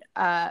on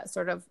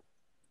sort of,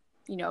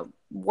 you know,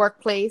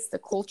 workplace, the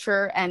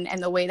culture, and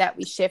the way that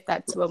we shift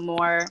that to a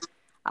more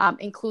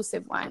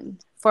inclusive one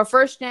for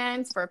first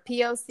gens, for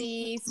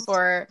POCs,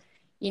 for,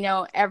 you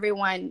know,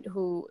 everyone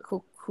who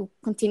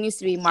continues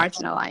to be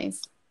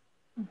marginalized.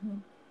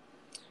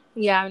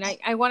 Yeah, and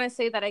I want to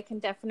say that I can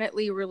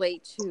definitely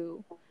relate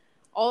to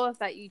all of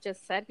that you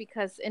just said,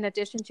 because in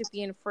addition to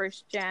being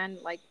first gen,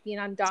 like being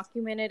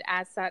undocumented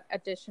adds that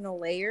additional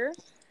layer,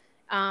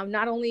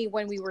 not only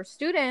when we were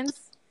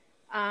students,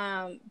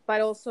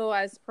 but also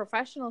as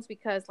professionals,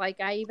 because like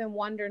I even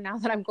wonder now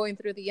that I'm going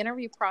through the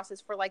interview process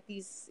for like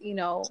these, you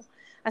know,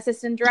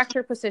 assistant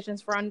director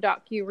positions for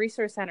undocumented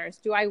resource centers.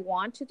 Do I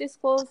want to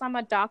disclose I'm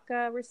a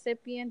DACA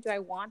recipient? Do I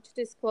want to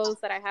disclose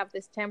that I have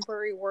this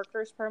temporary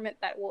workers permit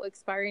that will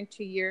expire in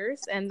 2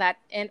 years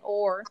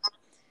or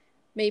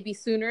maybe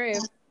sooner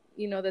if,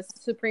 you know, the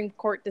Supreme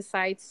Court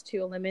decides to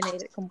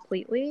eliminate it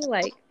completely?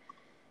 Like,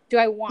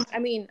 I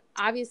mean,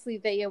 obviously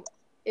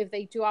if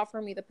they do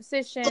offer me the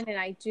position and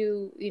I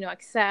do, you know,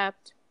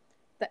 accept,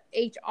 the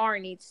HR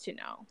needs to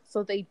know.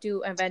 So they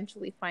do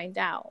eventually find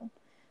out.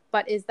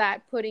 but is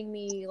that putting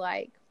me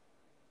like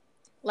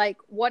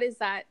what is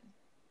that?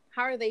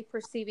 How are they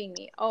perceiving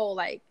me? Oh,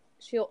 like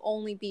she'll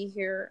only be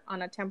here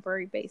on a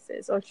temporary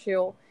basis, or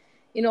she'll,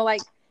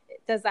 like,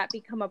 does that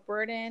become a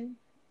burden?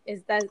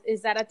 Is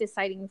that a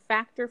deciding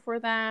factor for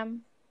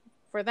them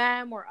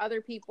or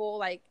other people?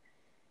 Like,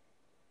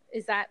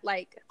 is that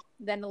like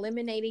then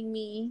eliminating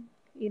me,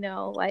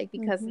 like,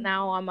 because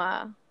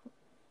now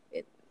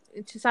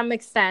to some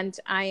extent,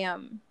 I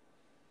am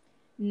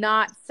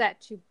not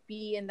set to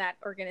be in that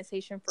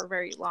organization for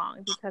very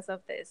long because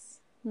of this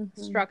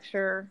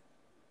structure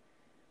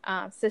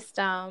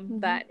system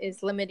that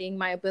is limiting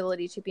my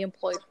ability to be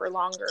employed for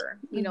longer.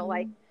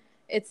 Like,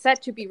 it's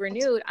set to be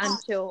renewed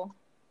until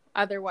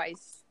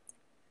otherwise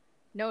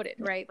noted,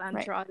 right?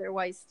 Until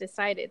otherwise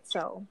decided.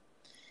 So,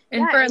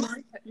 and for a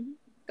long time,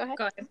 go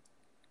ahead.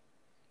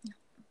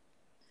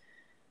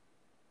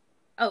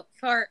 Oh,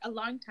 for a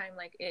long time,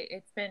 like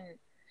it's been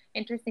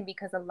interesting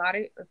because a lot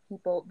of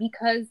people,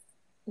 because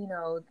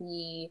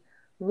the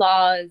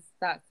laws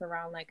that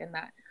surround, like, and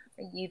that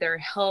either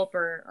help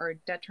or are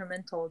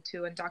detrimental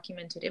to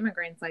undocumented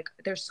immigrants, like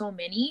there's so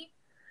many.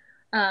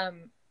 I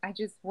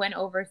just went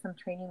over some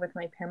training with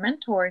my peer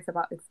mentors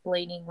about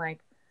explaining like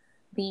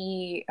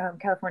the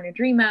California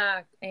Dream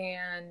Act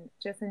and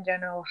just in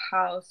general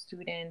how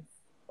students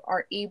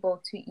are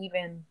able to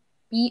even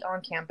be on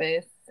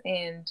campus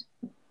and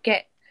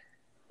get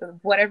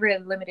whatever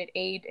limited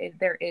aid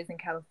there is in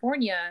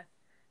California.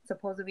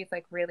 Supposedly it's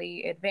like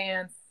really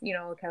advanced,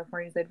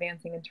 California's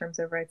advancing in terms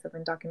of rights of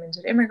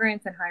undocumented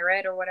immigrants and higher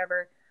ed or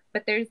whatever,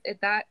 but there's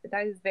that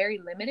is very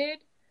limited.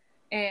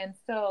 And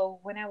so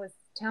when I was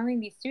telling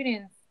these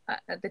students,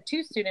 the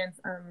two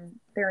students,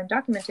 they're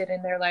undocumented,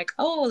 and they're like,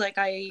 oh, like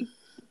I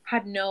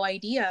had no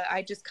idea.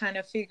 I just kind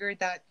of figured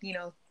that,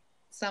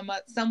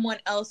 someone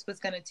else was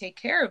going to take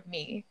care of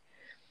me,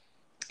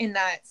 in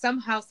that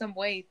somehow, some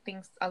way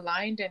things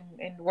aligned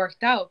and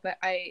worked out. But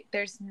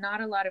there's not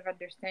a lot of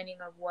understanding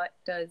of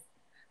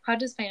how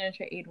does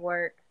financial aid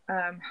work?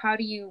 How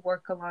do you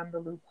work along the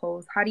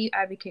loopholes? How do you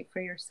advocate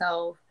for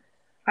yourself?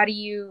 How do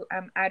you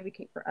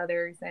advocate for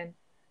others?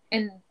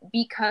 And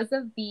because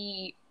of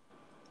the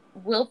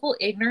willful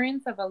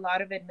ignorance of a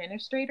lot of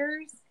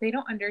administrators, they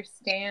don't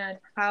understand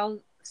how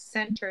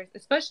centers,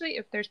 especially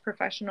if there's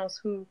professionals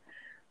who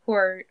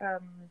are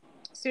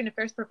student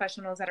affairs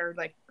professionals that are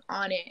like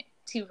on it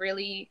to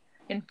really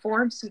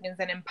inform students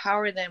and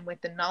empower them with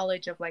the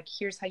knowledge of like,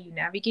 here's how you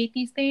navigate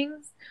these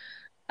things.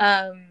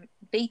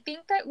 They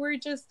think that we're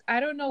just, I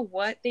don't know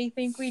what they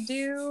think we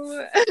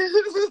do,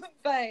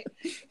 but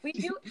we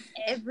do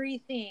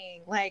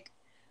everything. Like,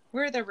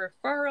 we're the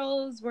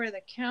referrals, we're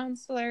the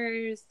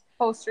counselors,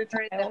 we're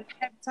the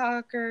pep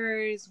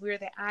talkers, we're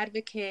the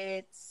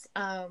advocates,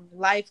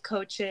 life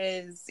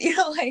coaches,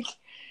 like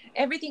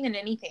everything and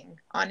anything,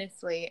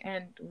 honestly,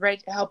 and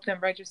help them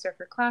register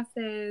for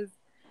classes.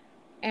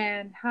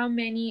 And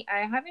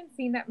I haven't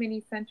seen that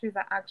many centers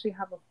that actually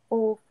have a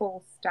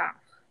full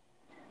staff,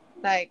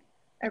 like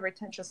a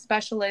retention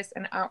specialist,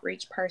 an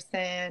outreach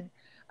person,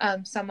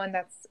 someone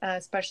that's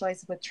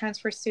specialized with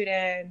transfer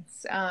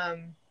students,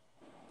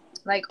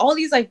 like all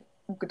these, like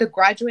the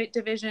graduate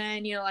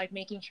division, like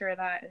making sure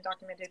that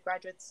undocumented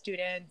graduate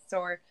students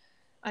or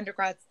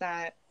undergrads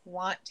that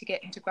want to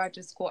get into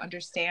graduate school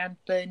understand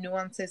the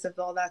nuances of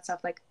all that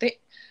stuff. Like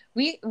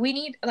we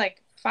need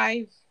like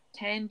 5-10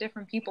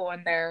 different people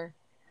in there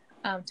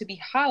to be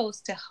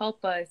housed to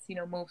help us,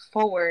 move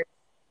forward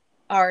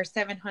our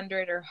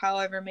 700 or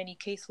however many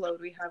caseload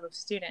we have of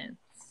students.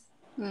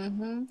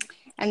 And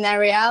the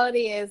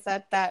reality is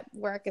that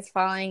work is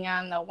falling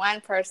on the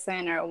one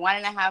person or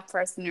 1.5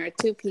 person or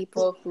 2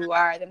 people who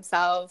are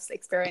themselves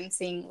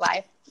experiencing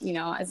life,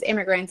 as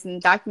immigrants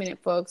and documented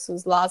folks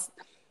whose laws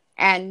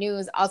and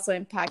news also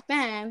impact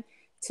them,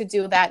 to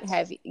do that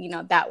heavy,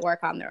 that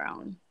work on their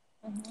own.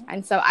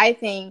 And so I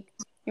think,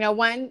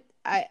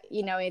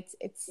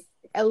 it's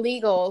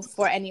illegal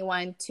for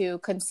anyone to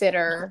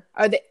consider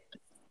or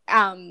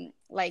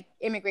like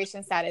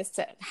immigration status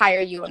to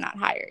hire you or not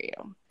hire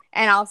you.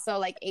 And also,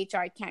 like,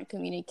 HR can't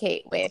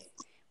communicate with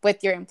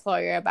your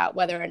employer about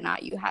whether or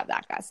not you have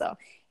DACA. So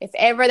if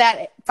ever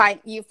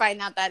you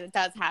find out that it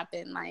does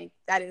happen, like,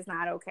 that is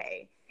not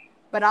okay.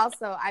 But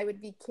also, I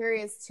would be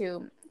curious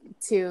to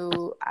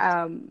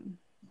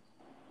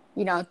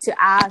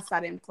ask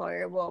that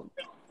employer, well,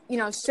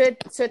 should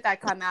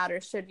that come out,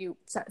 or should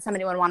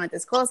somebody would want to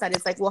disclose that?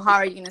 It's like, well, how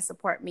are you going to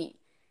support me?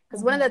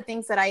 Because one of the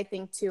things that I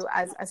think too,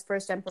 as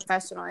first-gen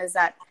professional, is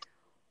that,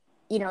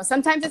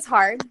 sometimes it's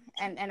hard,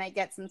 and I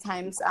get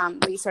sometimes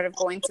we sort of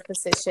go into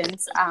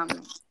positions,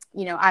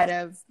 out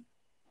of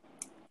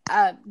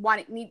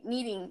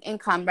needing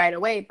income right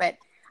away. But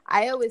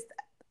I always,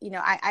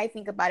 I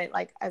think about it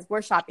like as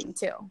we're shopping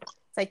too.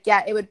 It's like,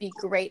 yeah, it would be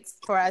great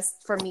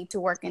for me to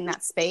work in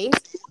that space,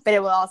 but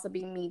it will also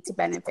be me to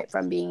benefit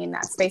from being in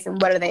that space.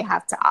 And what do they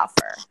have to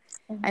offer?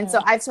 And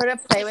so I've sort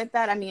of played with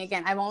that. I mean,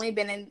 again, I've only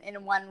been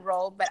in one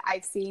role, but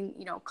I've seen,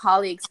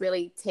 colleagues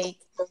really take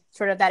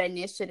sort of that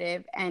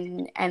initiative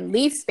and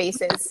leave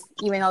spaces,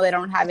 even though they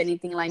don't have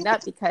anything lined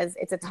up because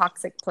it's a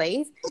toxic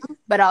place,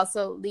 but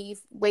also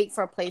wait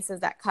for places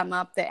that come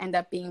up that end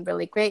up being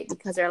really great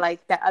because they're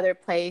like, that other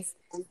place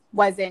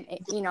wasn't,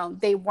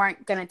 they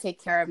weren't going to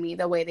take care of me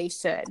the way they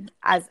should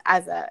as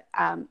a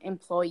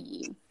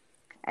employee.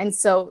 And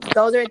so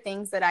those are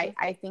things that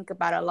I think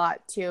about a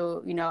lot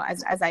too,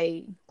 as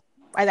I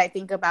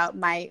think about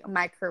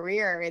my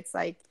career. It's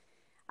like,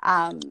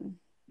 I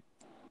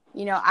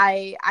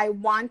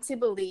want to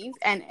believe,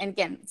 and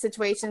again,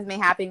 situations may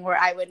happen where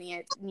I would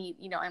need,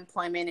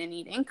 employment and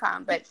need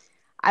income, but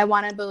I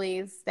want to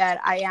believe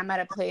that I am at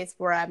a place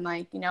where I'm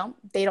like,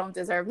 they don't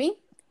deserve me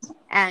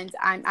and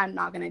I'm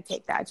not going to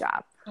take that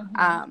job.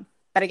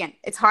 But again,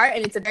 it's hard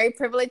and it's a very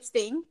privileged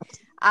thing.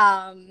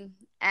 But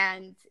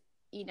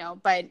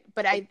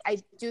I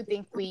do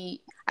think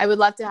I would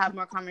love to have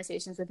more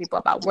conversations with people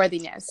about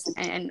worthiness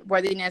and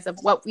worthiness of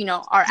what,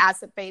 our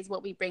asset base,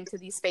 what we bring to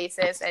these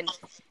spaces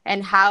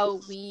and how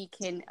we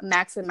can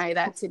maximize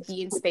that to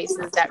be in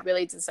spaces that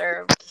really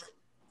deserve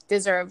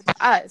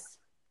us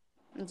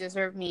and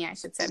deserve me, I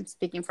should say. I'm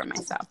speaking for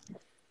myself.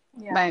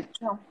 Yeah. But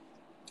no.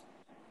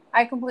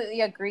 I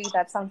completely agree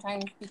that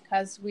sometimes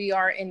because we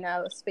are in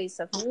a space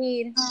of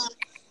need,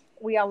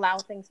 we allow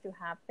things to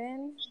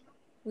happen.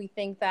 We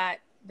think that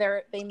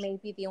they may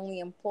be the only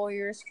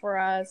employers for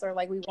us, or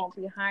like we won't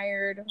be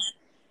hired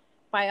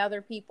by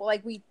other people.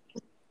 Like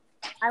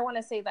I want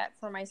to say that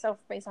for myself,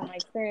 based on my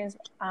experience,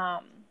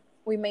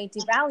 we may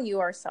devalue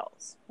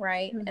ourselves,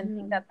 right? And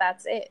think that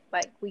that's it.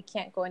 Like we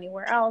can't go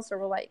anywhere else, or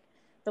we're like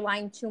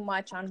relying too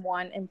much on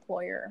one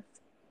employer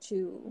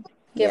to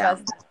give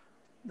us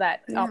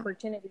that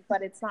opportunity,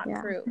 but it's not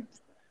true.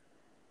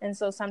 And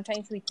so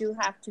sometimes we do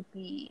have to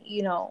be,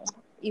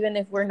 even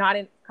if we're not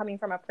coming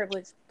from a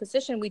privileged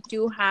position, we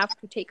do have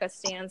to take a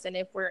stance. And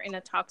if we're in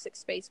a toxic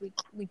space,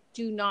 we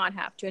do not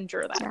have to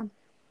endure that. Yeah.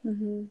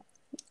 Mm-hmm.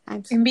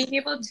 And being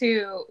able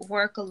to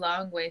work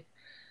along with,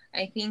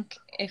 I think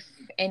if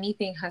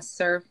anything has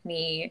served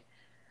me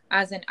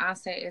as an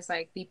asset is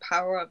like the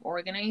power of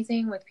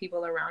organizing with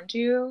people around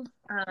you,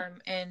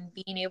 and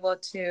being able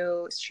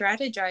to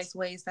strategize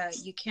ways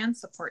that you can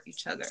support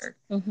each other.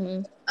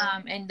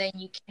 And then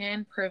you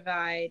can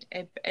provide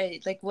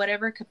like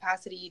whatever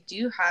capacity you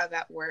do have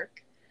at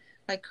work,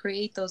 like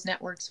create those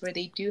networks where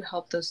they do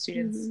help those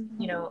students,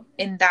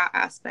 in that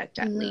aspect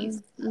at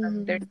least.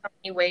 There's so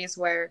many ways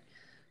where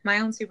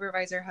my own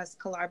supervisor has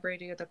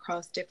collaborated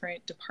across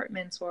different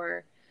departments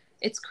where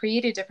it's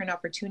created different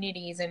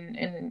opportunities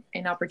and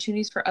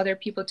opportunities for other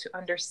people to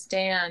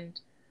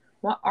understand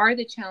what are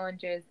the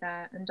challenges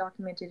that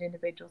undocumented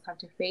individuals have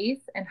to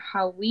face and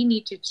how we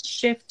need to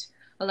shift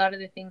a lot of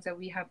the things that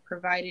we have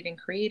provided and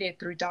created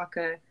through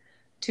DACA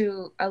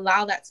to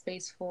allow that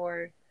space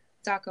for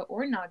DACA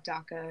or not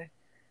DACA,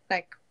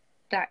 like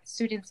that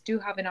students do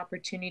have an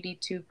opportunity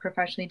to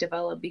professionally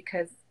develop,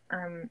 because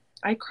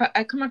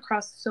I come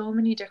across so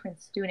many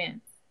different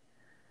students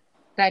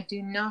that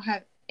do not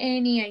have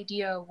any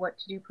idea what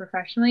to do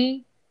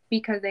professionally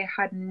because they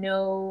had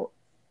no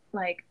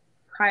like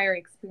prior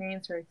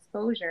experience or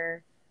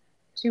exposure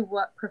to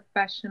what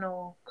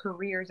professional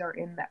careers are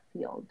in that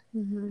field.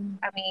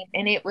 I mean,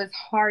 and it was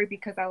hard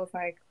because I was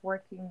like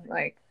working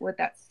like with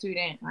that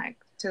student like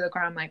to the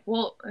ground, like,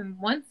 well, in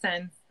one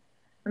sense,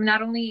 I mean,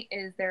 not only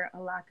is there a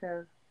lack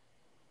of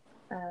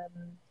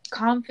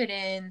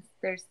confidence,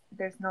 there's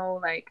no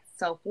like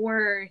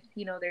self-worth,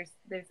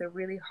 there's a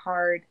really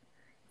hard,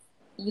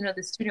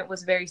 the student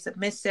was very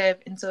submissive,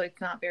 and so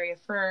it's not very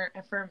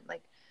affirm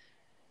like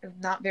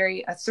not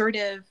very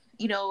assertive,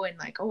 and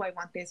like, oh, I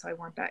want this, I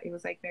want that. It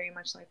was like very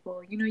much like,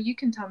 well, you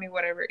can tell me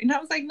whatever. And I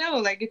was like, no,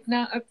 like it's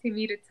not up to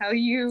me to tell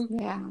you,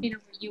 what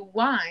you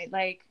want,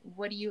 like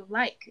what do you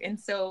like? And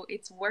so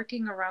it's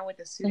working around with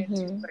the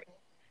students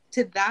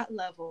to that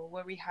level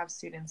where we have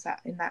students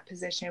that in that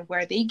position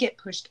where they get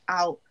pushed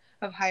out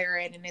of higher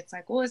ed, and it's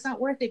like, well, it's not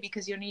worth it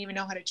because you don't even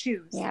know how to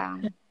choose.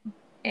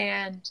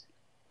 And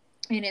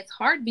it's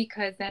hard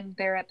because then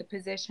they're at the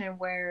position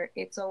where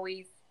it's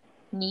always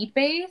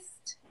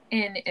need-based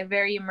and a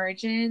very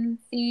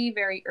emergency,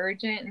 very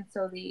urgent. And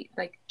so the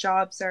like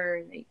jobs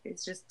are,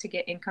 it's just to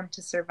get income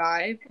to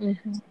survive.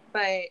 But,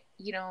 I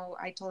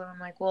told them, I'm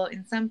like, well,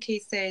 in some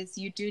cases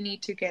you do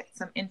need to get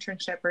some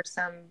internship or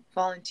some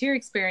volunteer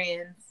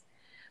experience,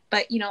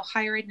 but,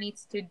 higher ed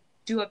needs to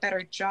do a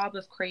better job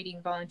of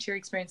creating volunteer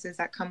experiences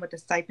that come with a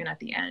stipend at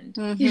the end,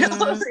 and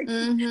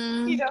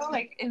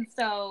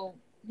so,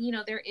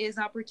 there is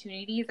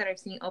opportunities that I've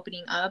seen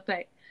opening up,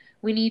 but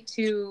we need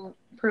to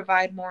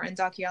provide more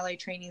undocumented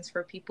trainings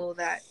for people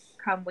that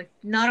come with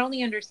not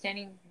only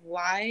understanding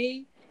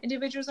why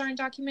individuals are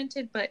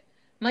undocumented, but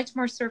much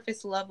more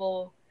surface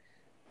level,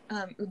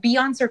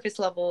 beyond surface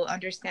level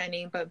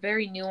understanding, but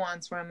very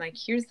nuanced, where I'm like,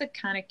 here's the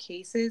kind of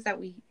cases that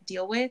we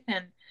deal with.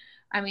 And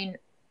I mean,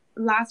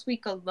 last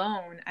week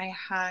alone, I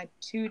had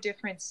 2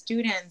 different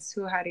students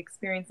who had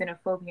experienced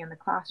xenophobia in the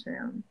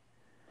classroom.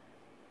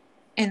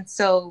 And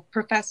so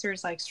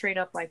professors like straight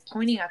up like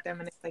pointing at them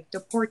and it's like,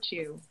 deport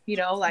you, you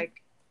know,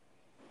 like,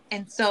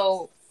 and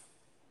so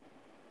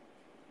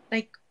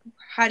like,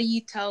 how do you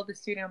tell the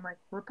student like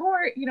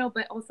report, you know,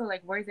 but also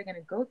like, where is it going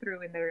to go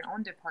through in their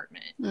own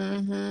department?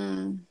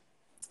 Mm-hmm.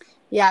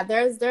 Yeah,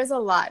 there's a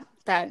lot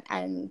that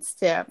needs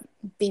to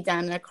be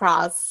done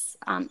across,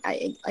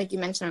 like you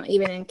mentioned,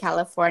 even in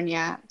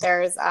California,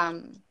 there's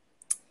a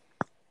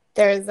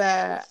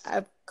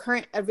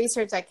current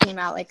research that came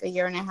out like a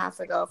year and a half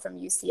ago from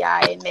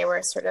UCI, and they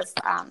were sort of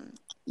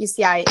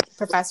UCI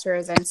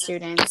professors and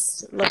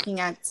students looking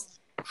at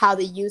how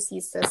the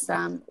UC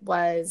system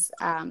was,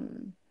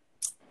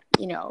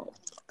 you know,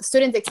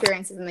 student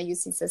experiences in the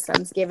UC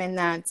systems, given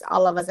that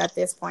all of us at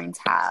this point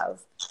have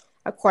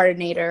a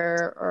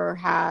coordinator or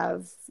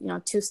have, you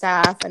know, 2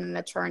 staff and an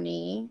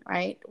attorney,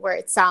 right? Where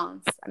it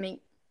sounds, I mean,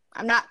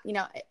 I'm not, you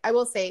know, I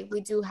will say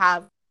we do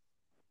have,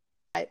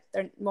 but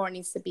there more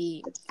needs to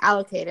be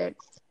allocated.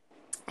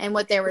 And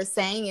what they were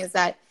saying is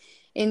that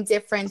in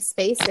different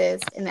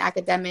spaces in the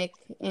academic,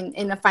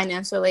 in the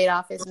financial aid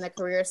office, in the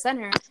career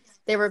center,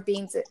 they were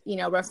being, you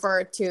know,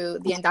 referred to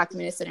the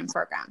undocumented student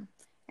program.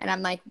 And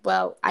I'm like,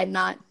 well, I'm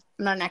not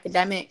an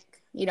academic,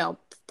 you know,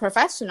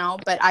 professional,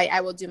 but I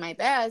will do my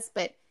best.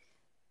 But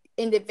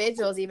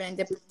individuals, even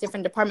in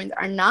different departments,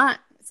 are not,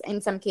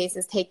 in some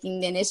cases, taking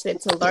the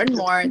initiative to learn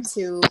more,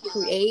 to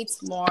create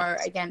more,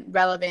 again,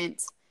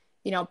 relevant,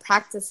 you know,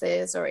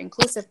 practices or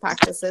inclusive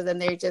practices,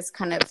 and they're just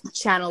kind of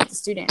channeled to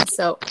students.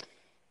 So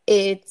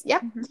it's,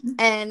 yep.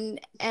 And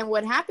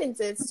what happens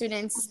is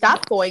students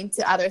stop going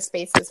to other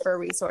spaces for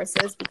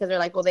resources because they're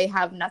like, well, they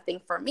have nothing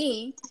for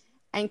me,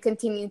 and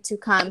continue to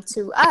come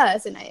to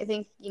us. And I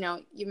think, you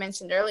know, you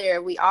mentioned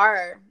earlier, we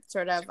are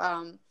sort of,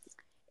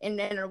 in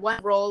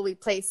one role, we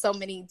play so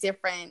many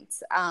different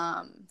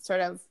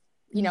sort of,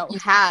 you know,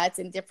 hats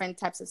and different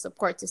types of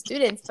support to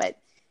students, but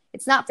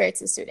it's not fair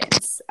to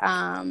students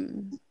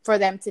for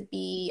them to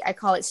be, I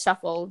call it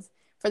shuffled,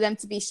 for them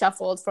to be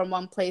shuffled from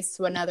one place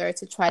to another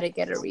to try to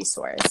get a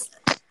resource.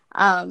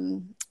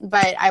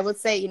 But I would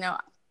say, you know,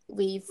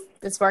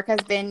 this work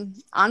has been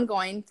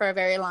ongoing for a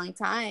very long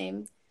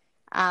time.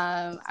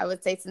 I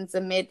would say since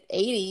the mid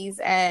 80s,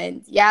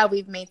 and yeah,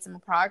 we've made some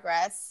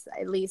progress.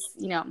 At least,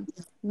 you know,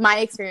 my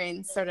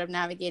experience sort of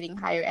navigating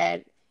higher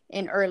ed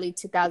in early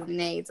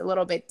 2008 is a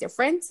little bit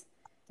different,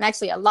 and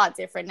actually a lot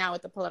different now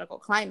with the political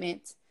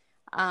climate.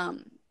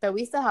 But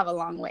we still have a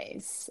long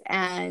ways.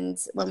 And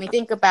when we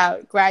think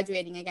about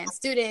graduating, again,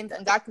 students,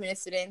 undocumented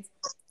students,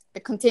 the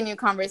continued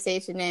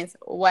conversation is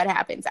what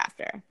happens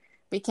after.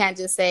 We can't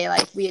just say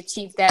like we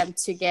achieved them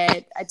to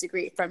get a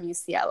degree from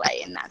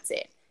UCLA and that's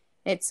it.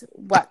 It's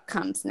what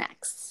comes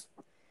next.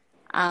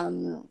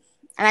 And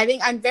I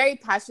think I'm very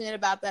passionate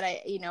about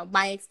that. You know,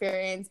 my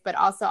experience, but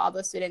also all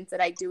the students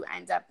that I do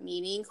end up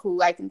meeting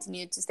who I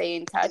continue to stay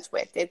in touch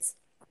with. It's,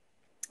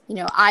 you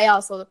know,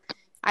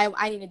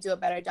 I need to do a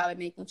better job at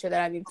making sure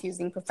that I'm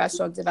infusing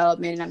professional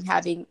development and I'm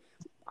having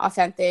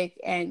authentic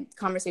and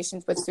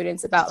conversations with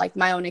students about like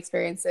my own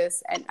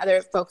experiences and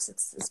other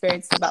folks'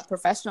 experiences about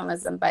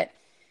professionalism. But,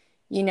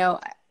 you know,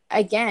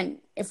 again,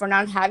 if we're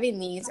not having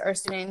these, our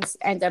students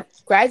end up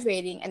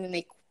graduating and then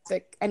they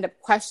end up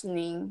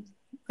questioning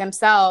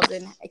themselves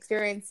and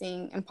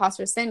experiencing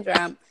imposter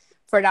syndrome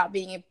for not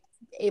being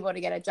able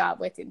to get a job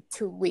within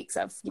 2 weeks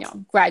of, you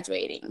know,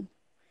 graduating.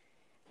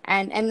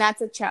 And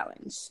that's a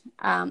challenge.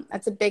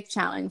 That's a big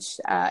challenge,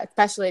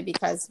 especially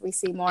because we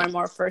see more and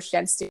more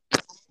first-gen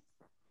students,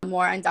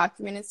 more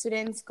undocumented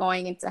students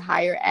going into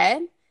higher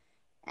ed.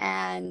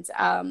 And,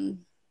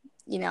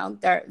 you know,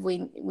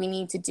 we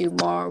need to do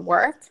more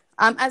work,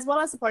 as well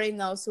as supporting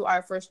those who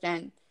are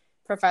first-gen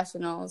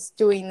professionals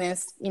doing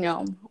this, you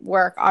know,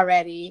 work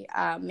already,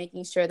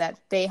 making sure that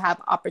they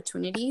have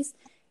opportunities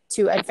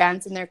to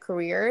advance in their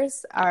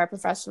careers, are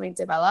professionally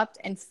developed,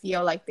 and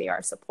feel like they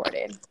are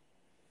supported.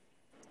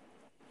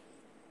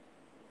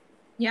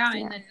 Yeah,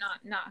 and then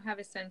not have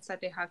a sense that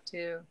they have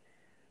to,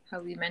 how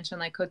we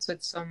mentioned, like code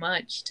switch so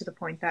much to the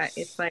point that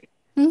it's like,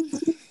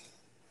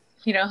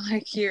 you know,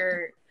 like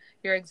you're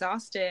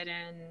exhausted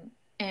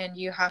and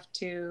you have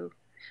to.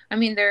 I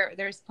mean,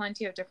 there's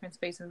plenty of different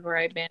spaces where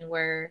I've been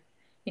where,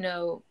 you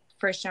know,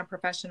 first-gen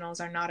professionals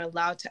are not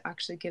allowed to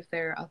actually give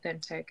their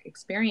authentic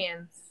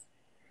experience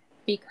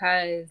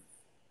because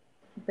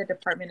the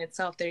department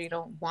itself, they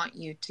don't want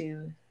you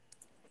to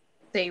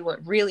say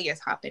what really is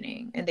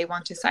happening and they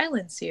want to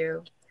silence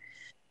you.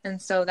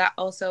 And so that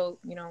also,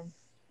 you know,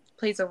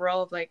 plays a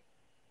role of like,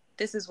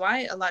 this is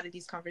why a lot of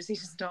these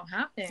conversations don't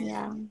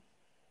happen.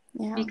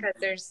 Yeah. Because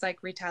there's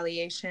like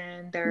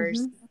retaliation,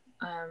 there's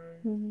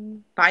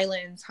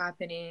violence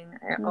happening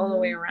all the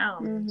way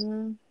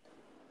around.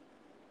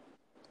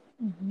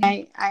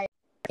 I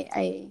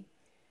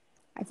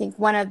think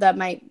one of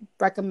my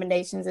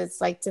recommendations is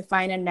like to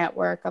find a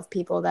network of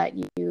people that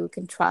you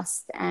can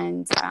trust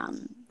and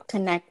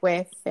connect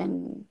with,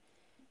 and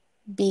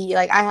be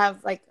like, I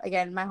have like,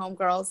 again, my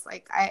homegirls,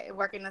 like I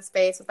work in a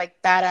space with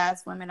like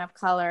badass women of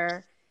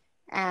color,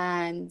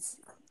 and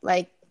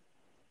like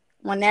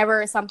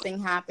whenever something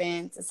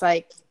happens, it's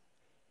like,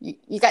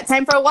 you got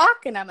time for a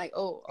walk? And I'm like,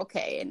 oh,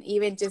 okay. And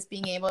even just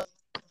being able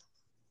to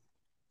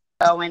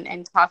go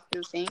and talk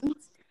through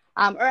things,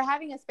 or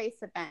having a space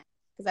to vent,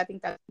 because I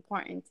think that's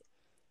important,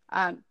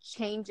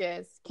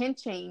 can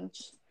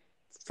change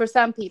for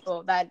some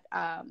people that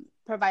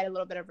provide a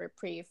little bit of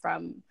reprieve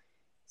from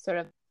sort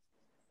of,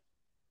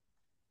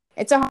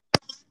 it's a hard.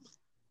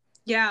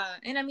 Yeah,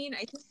 and I mean,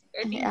 I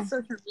think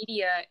social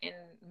media and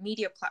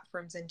media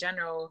platforms in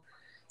general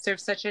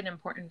serve such an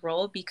important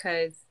role,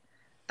 because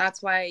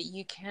that's why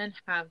you can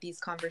have these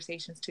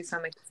conversations to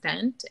some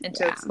extent and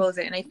to expose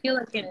it. And I feel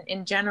like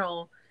in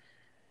general,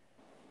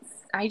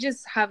 I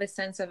just have a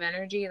sense of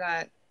energy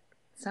that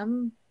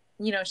some,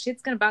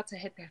 shit's about to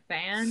hit the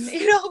fan,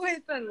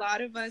 with a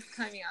lot of us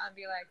coming out and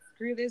be like,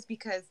 screw this,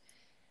 because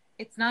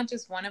it's not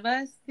just one of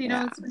us,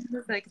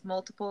 it's like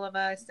multiple of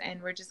us,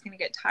 and we're just going to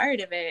get tired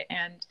of it.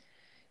 And,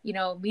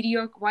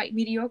 white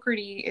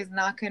mediocrity is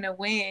not going to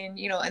win,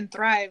 and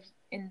thrive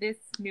in this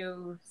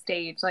new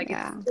stage. Like,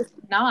 it's just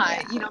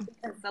not,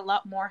 because a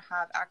lot more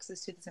have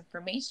access to this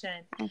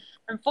information.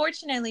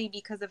 Unfortunately,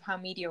 because of how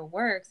media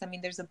works, I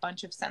mean, there's a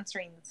bunch of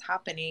censoring that's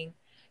happening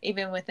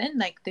even within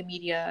like the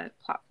media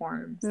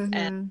platforms.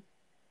 And,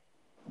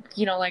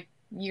 like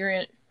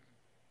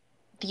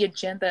the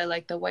agenda,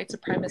 like the white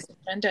supremacist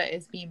agenda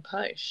is being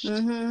pushed.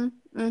 And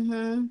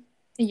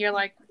you're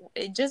like,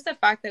 just the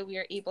fact that we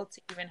are able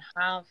to even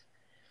have,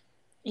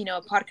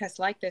 a podcast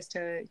like this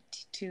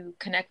to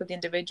connect with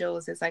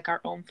individuals is like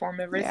our own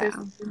form of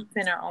resistance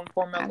and our own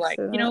form of like,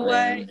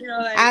 like,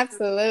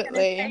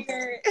 absolutely.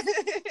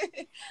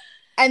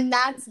 And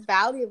that's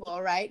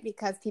valuable, right?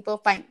 Because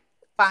people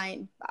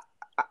find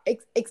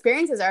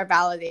experiences are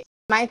validated.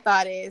 My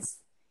thought is,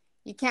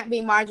 you can't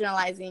be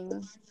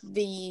marginalizing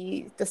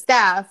the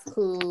staff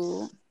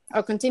who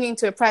are continuing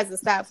to oppress the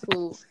staff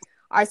who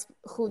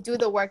do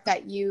the work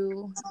that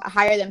you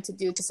hire them to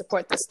do to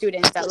support the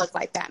students that look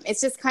like them. It's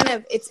just kind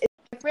of, it's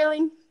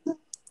really,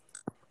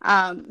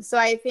 so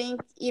I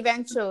think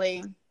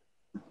eventually,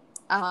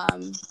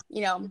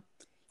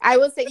 I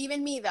will say,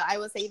 even me though, I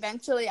will say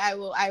eventually I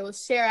will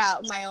share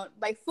out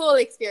my full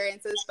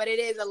experiences, but it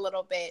is a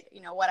little bit,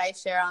 what I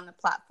share on the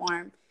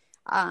platform.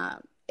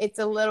 It's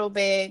a little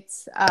bit,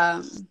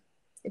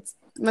 it's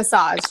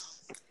massaged,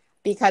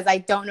 because I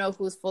don't know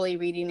who's fully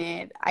reading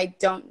it. I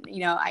don't,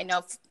 I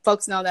know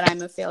folks know that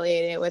I'm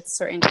affiliated with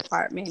certain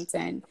departments,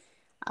 and,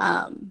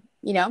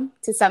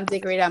 to some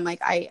degree, I'm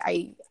like,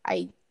 I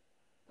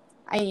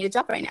need a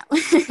job right now.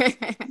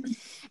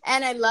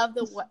 And I love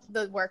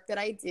the work that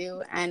I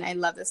do, and I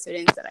love the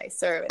students that I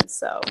serve. And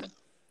so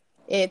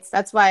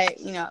that's why,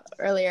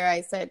 earlier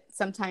I said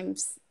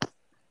sometimes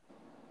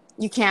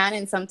you can,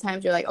 and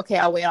sometimes you're like, okay,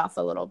 I'll wait off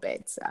a little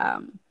bit.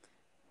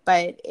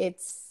 But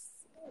it's,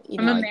 I'm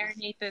gonna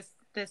marinate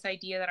this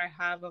idea that I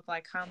have of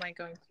like, how am I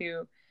going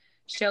to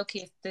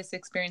showcase this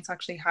experience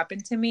actually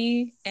happened to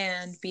me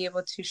and be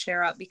able to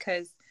share out,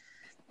 because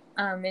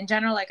in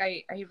general, like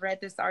I read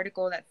this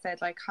article that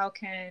said like, how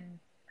can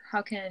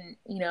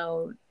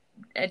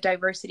a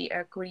diversity,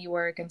 equity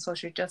work and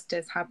social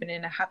justice happen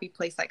in a happy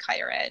place like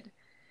higher ed?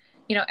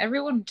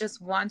 Everyone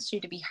just wants you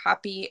to be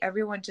happy.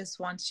 Everyone just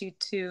wants you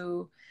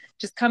to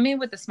just come in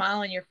with a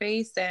smile on your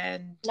face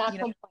and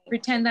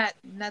pretend that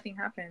nothing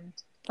happened.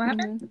 What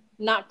happened?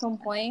 Not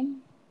complain,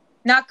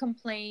 not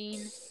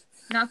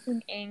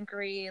being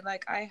angry.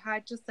 Like, I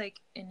had just like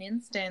an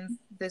instance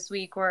this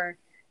week where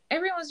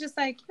everyone's just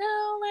like,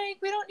 no, like,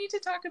 we don't need to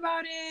talk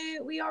about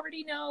it. We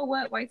already know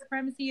what white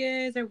supremacy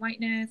is or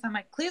whiteness. I'm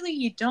like, clearly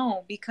you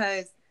don't,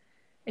 because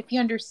if you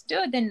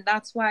understood, then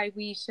that's why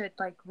we should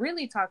like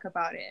really talk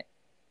about it.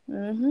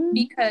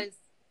 Because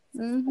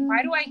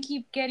why do I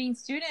keep getting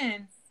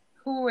students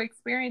who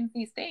experience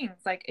these things?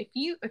 Like, if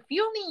you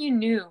only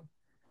knew,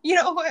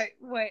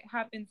 what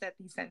happens at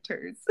these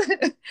centers.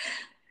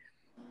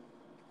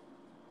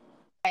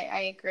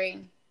 I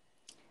agree.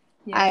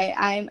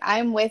 Yeah.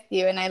 I'm with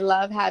you, and I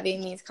love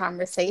having these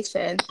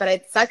conversations, but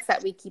it sucks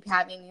that we keep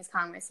having these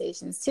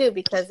conversations too,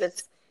 because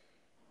it's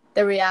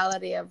the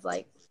reality of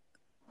like,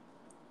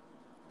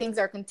 things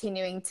are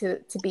continuing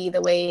to be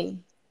the way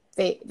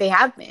they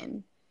have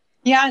been.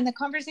 Yeah, and the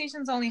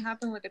conversations only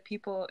happen with the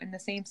people in the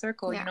same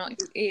circle.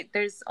 It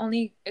goes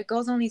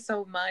only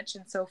so much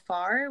and so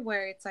far,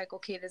 where it's like,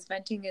 okay, this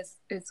venting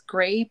is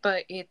great,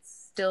 but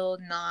it's still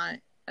not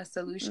a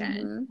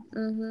solution.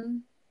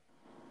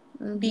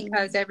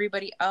 Because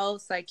everybody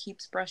else like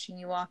keeps brushing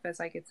you off as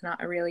like it's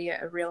not really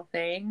a real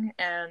thing,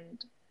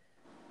 and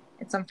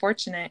it's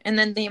unfortunate. And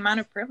then the amount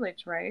of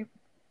privilege, right?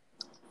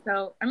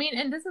 So I mean,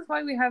 and this is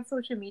why we have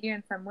social media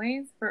in some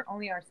ways, for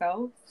only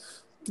ourselves.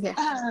 To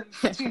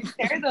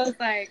share those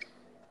like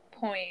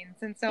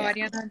points. And so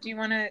Ariana, do you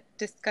want to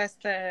discuss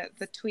the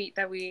tweet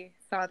that we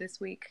saw this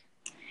week?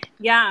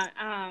 Yeah,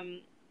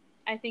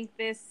 I think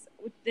this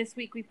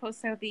week we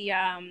posted the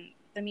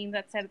meme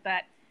that said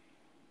that,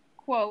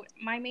 quote,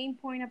 my main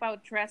point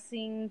about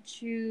dressing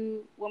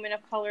to women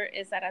of color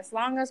is that as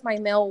long as my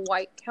male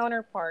white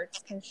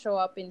counterparts can show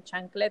up in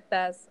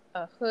chancletas,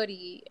 a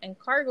hoodie, and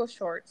cargo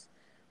shorts,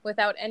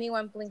 without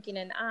anyone blinking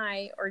an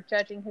eye or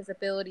judging his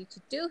ability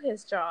to do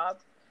his job.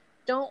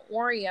 Don't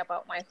worry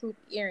about my hoop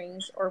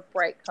earrings or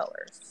bright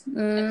colors.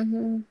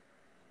 Mm-hmm.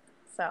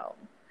 So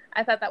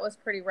I thought that was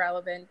pretty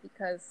relevant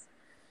because,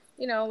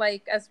 you know,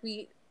 like as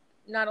we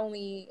not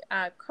only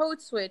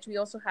code switch, we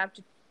also have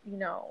to, you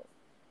know,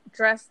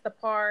 dress the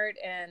part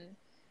and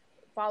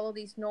follow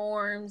these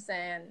norms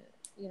and,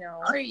 you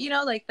know. Or, you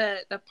know, like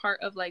the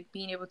part of like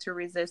being able to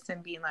resist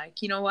and being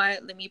like, you know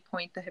what, let me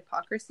point the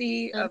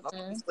hypocrisy of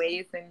all these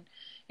ways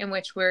in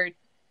which we're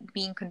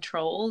being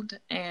controlled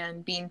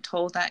and being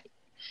told that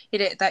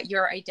that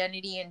your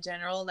identity in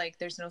general, like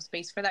there's no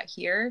space for that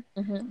here,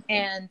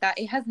 and that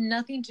it has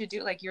nothing to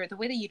do, like the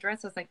way that you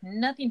dress has like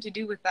nothing to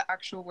do with the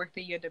actual work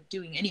that you end up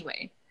doing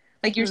anyway.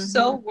 Like you're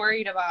so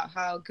worried about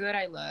how good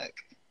I look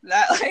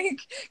that like,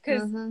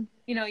 because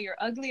you know your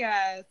ugly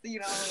ass,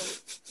 you know,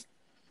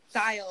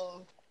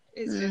 style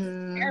is just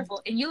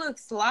terrible, and you look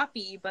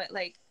sloppy, but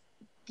like,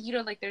 you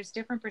know, like there's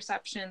different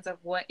perceptions of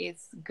what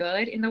is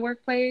good in the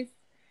workplace.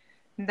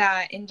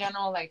 That in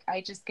general, like I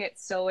just get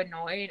so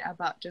annoyed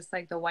about just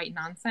like the white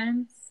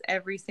nonsense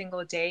every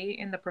single day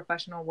in the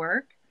professional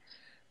work,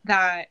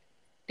 that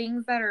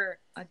things that are,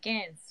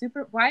 again,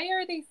 super, why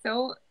are they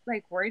so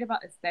like worried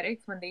about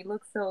aesthetics when they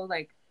look so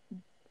like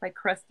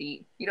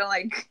crusty, you know,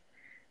 like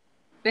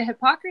the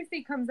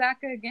hypocrisy comes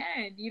back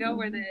again, you know,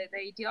 where the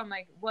idea, I'm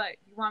like, what,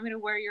 you want me to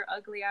wear your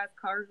ugly ass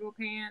cargo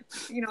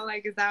pants, you know,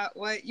 like, is that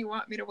what you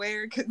want me to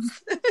wear?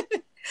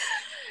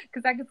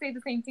 Because I could say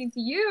the same thing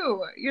to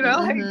you, you know,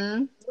 like,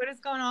 what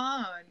is going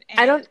on? And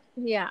I don't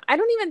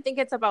even think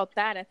it's about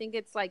that. I think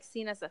it's like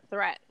seen as a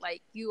threat,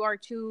 like you are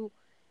too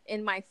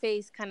in my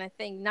face kind of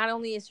thing. Not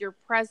only is your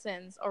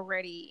presence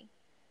already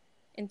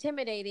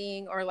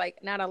intimidating or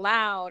like not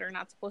allowed or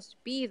not supposed to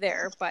be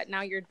there, but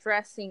now you're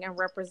dressing and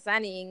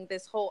representing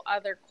this whole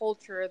other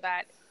culture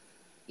that,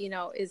 you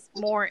know, is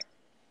more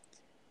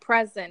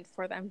present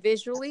for them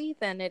visually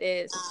than it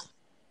is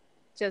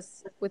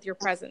just with your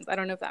presence. I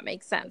don't know if that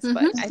makes sense,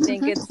 but I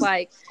think it's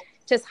like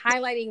just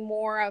highlighting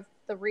more of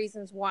the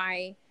reasons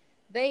why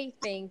they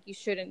think you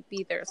shouldn't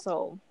be there.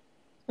 So,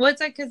 well, it's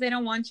like because they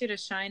don't want you to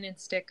shine and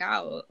stick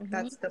out.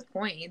 That's the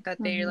point, that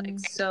they're like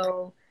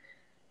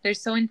they're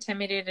so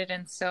intimidated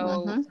and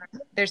so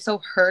they're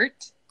so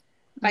hurt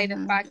by the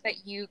fact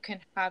that you can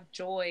have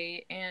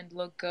joy and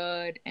look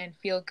good and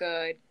feel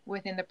good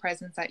within the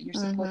presence that you're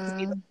supposed to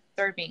be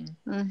serving,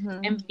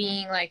 and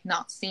being like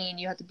not seen.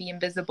 You have to be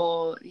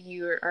invisible.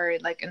 You are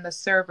like in the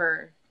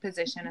server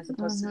position as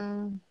opposed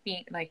to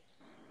being like,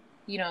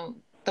 you know,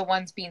 the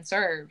ones being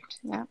served.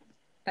 Yeah,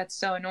 that's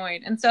so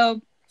annoyed. And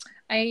so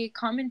I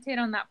commented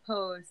on that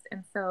post,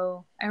 and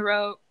so I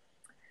wrote,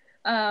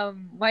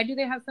 why do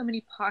they have so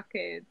many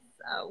pockets?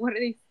 What are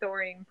they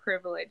storing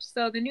privilege?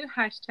 So the new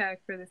hashtag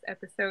for this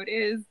episode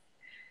is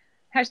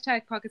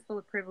hashtag pockets full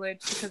of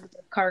privilege because of the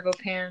cargo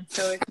pants.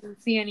 So if you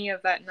see any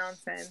of that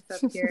nonsense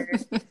up here,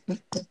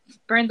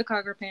 burn the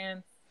cargo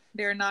pants.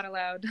 They're not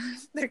allowed.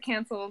 They're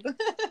canceled.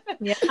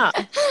 Yeah.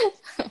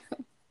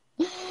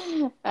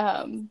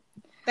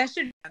 That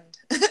should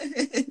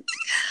end.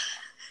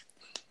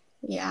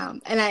 Yeah,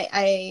 and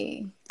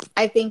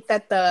I think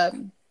that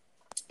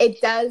it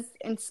does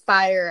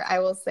inspire, I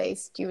will say,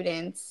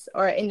 students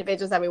or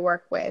individuals that we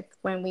work with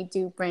when we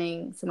do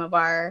bring some of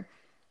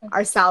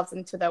ourselves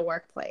into the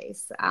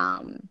workplace.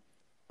 And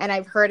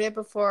I've heard it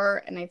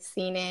before and I've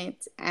seen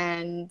it,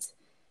 and,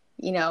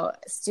 you know,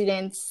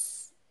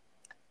 students,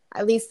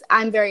 at least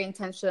I'm very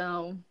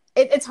intentional.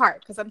 It's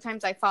hard because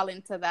sometimes I fall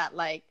into that,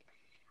 like,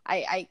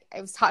 I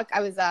was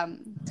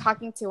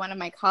talking to one of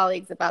my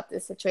colleagues about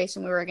this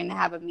situation. We were going to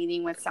have a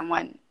meeting with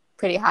someone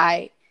pretty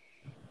high,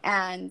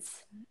 and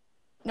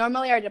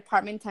normally our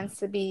department tends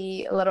to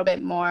be a little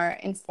bit more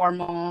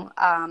informal,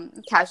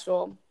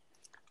 casual,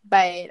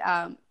 but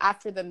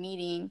after the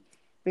meeting,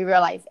 we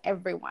realized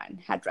everyone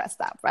had dressed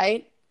up,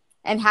 right?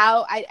 And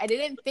how I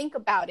didn't think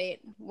about it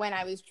when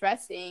I was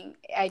dressing.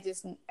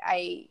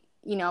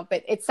 You know,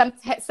 but it's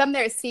some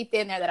there seeped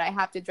in there that I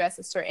have to dress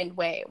a certain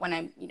way when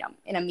I'm, you know,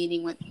 in a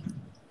meeting with.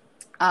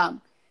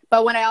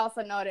 But what I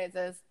also noticed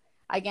is,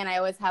 again, I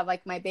always have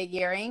like my big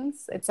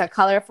earrings. It's a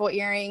colorful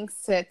earrings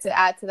to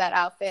add to that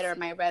outfit, or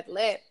my red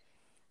lip.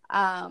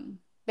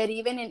 But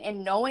even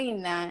in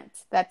knowing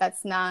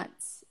that's not,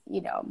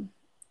 you know,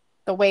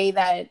 the way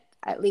that,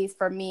 at least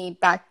for me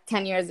back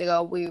 10 years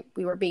ago, we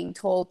were being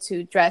told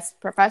to dress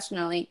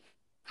professionally,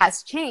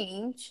 has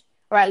changed,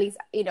 or at least,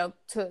 you know,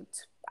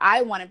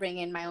 I want to bring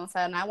in my own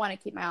style and I want to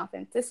keep my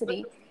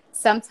authenticity.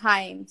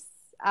 Sometimes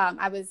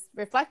I was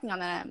reflecting on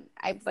that.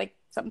 I was like,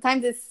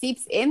 sometimes it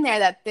seeps in there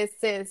that this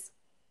is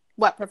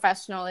what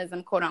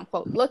professionalism, quote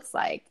unquote, looks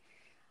like.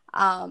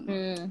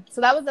 So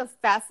that was a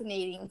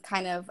fascinating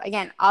kind of,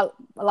 again, a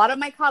lot of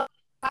my colleagues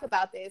talk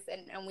about this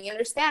and we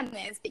understand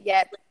this, but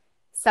yet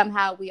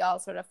somehow we all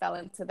sort of fell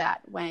into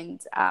that when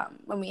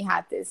we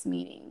had this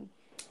meeting.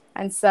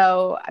 And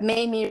so it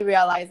made me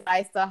realize that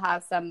I still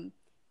have some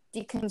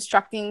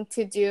deconstructing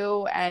to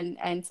do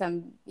and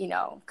some, you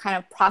know, kind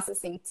of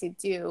processing to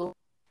do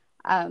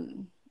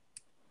on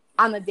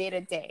the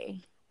day-to-day.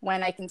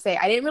 when I can say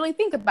I didn't really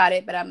think about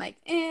it, but I'm like,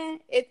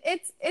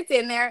 it's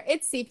in there.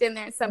 It's seeped in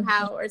there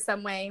somehow or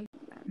some way.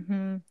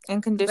 Mm-hmm.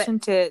 And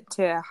conditioned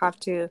to have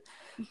to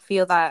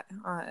feel that,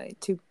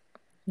 to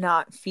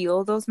not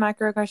feel those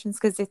microaggressions,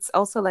 because it's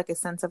also like a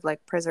sense of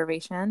like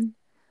preservation.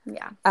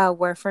 Yeah.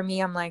 Where for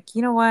me, I'm like,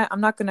 you know what?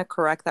 I'm not gonna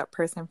correct that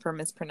person for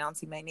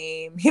mispronouncing my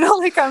name.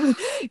 Like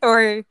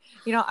or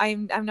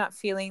I'm not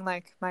feeling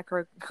like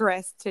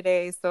microaggressed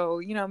today. So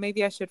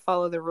maybe I should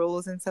follow the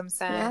rules in some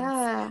sense.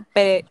 Yeah.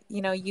 But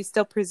you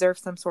still preserve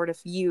some sort of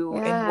you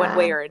in one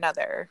way or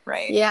another,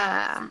 right?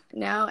 Yeah.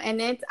 No,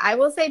 and I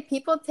will say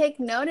people take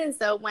notice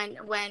though when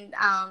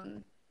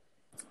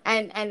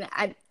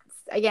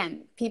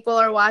again, people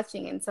are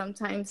watching, and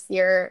sometimes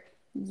you're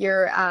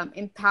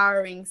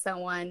empowering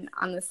someone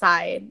on the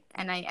side,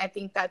 and I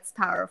think that's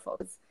powerful.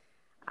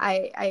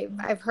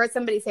 I've heard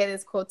somebody say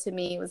this quote to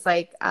me. It was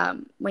like,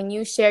 when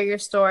you share your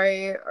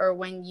story or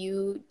when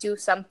you do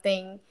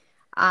something,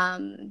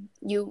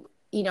 you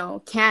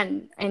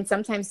can and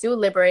sometimes do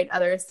liberate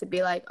others to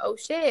be like, oh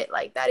shit,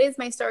 like that is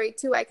my story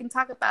too. I can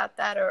talk about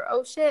that. Or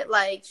oh shit,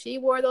 like she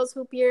wore those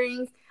hoop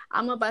earrings.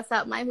 I'm gonna bust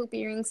out my hoop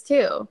earrings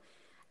too.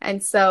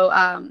 And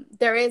so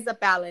there is a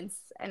balance,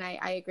 and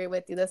I agree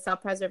with you. The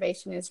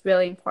self-preservation is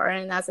really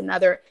important, and that's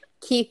another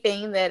key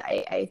thing that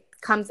I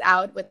comes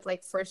out with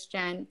like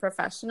first-gen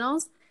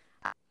professionals,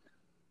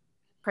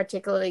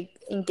 particularly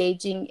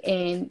engaging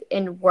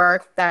in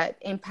work that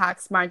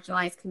impacts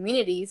marginalized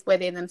communities, where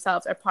they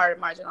themselves are part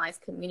of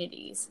marginalized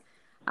communities.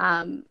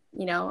 And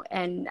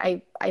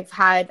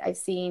I've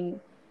seen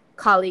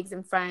colleagues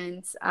and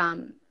friends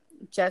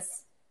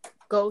just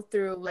go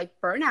through like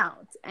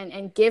burnout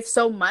and give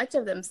so much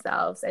of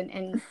themselves,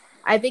 and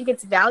I think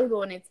it's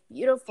valuable and it's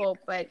beautiful,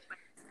 but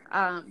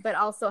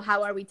also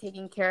how are we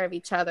taking care of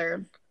each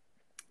other?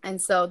 And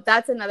so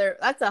that's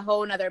a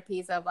whole nother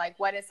piece of like,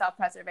 what does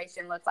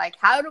self-preservation look like?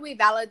 How do we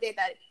validate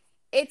that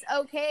it's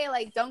okay?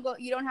 Like,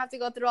 you don't have to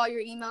go through all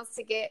your emails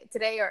to get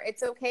today, or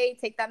it's okay,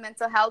 take that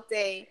mental health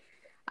day,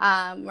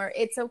 or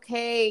it's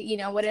okay,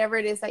 whatever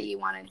it is that you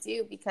want to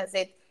do, because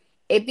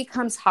it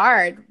becomes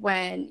hard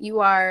when you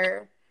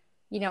are,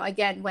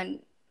 again, when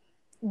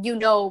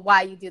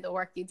why you do the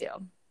work you do,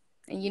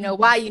 and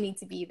why you need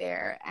to be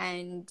there,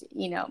 and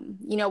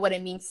what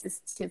it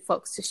means to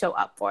folks to show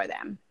up for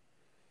them.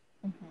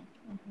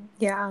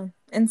 Yeah.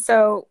 And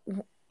so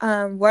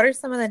what are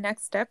some of the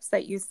next steps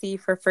that you see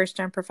for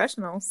first-gen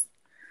professionals?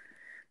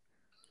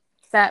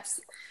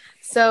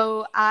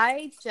 So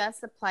I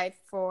just applied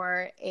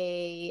for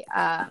a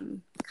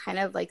kind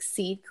of like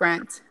seed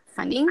grant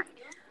funding.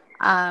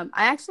 I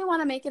actually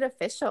want to make it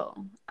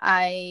official.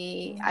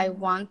 I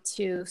want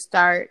to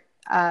start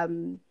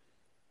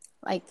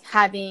like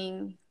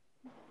having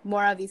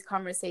more of these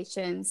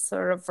conversations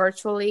sort of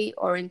virtually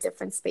or in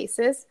different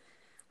spaces.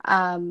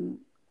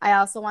 I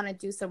also want to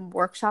do some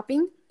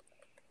workshopping.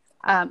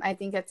 I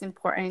think that's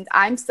important.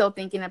 I'm still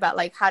thinking about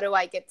like, how do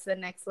I get to the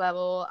next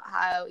level?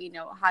 I'm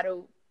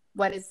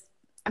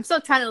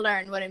still trying to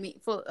learn what it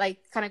means,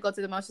 like kind of go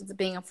through the motions of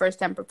being a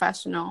first-time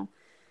professional.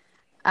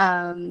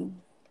 And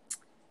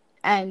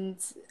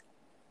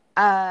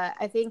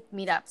I think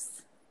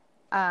meetups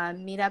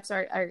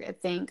are a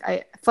thing.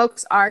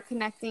 Folks are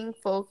connecting.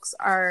 Folks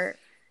are,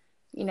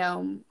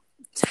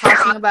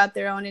 talking about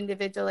their own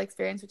individual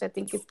experience, which I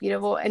think is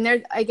beautiful. And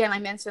there, again, I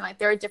mentioned like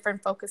there are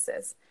different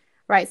focuses,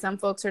 right? Some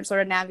folks are sort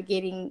of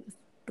navigating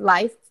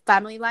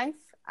family life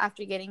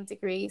after getting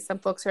degrees. Some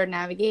folks are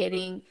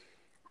navigating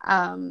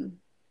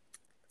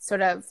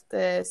sort of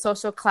the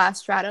social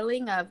class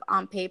straddling of,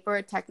 on paper,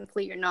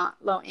 technically you're not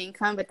low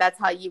income, but that's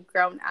how you've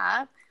grown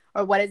up.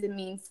 Or what does it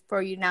mean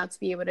for you now to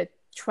be able to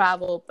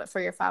travel, but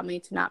for your family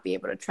to not be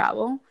able to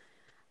travel?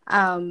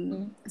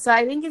 So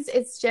I think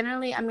it's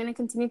generally, I'm going to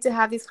continue to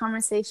have these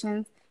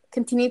conversations,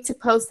 continue to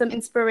post some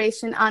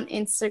inspiration on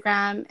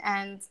Instagram,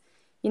 and,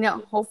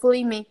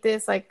 hopefully make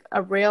this like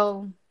a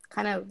real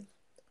kind of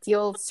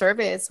deal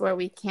service where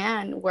we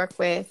can work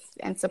with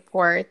and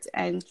support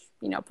and,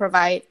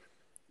 provide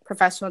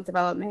professional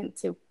development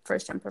to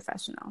first-time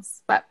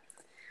professionals. But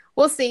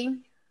we'll see.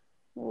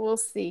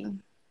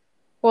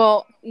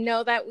 Well,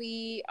 know that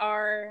we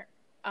are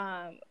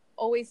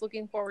always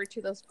looking forward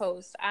to those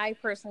posts. I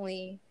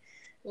personally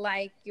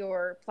like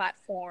your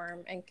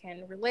platform and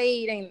can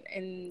relate,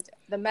 and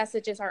the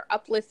messages are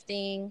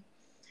uplifting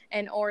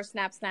or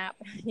snap,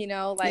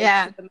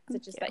 the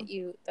messages that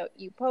you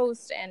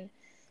post. And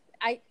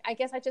I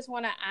guess I just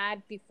want to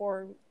add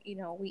before,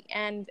 we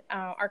end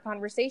our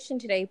conversation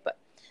today, but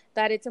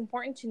that it's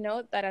important to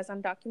note that as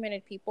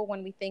undocumented people,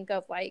 when we think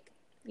of like,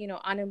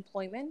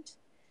 unemployment,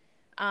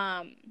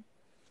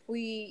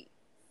 we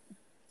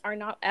are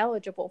not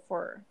eligible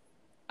for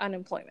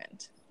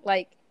unemployment.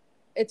 Like,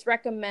 it's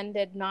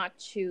recommended not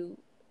to,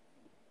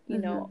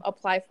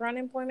 apply for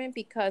unemployment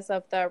because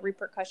of the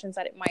repercussions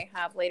that it might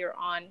have later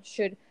on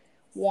should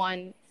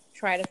one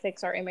try to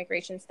fix our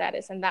immigration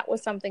status. And that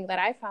was something that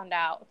I found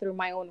out through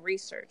my own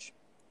research.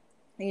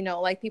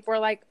 Like people are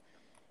like,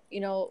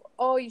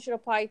 oh, you should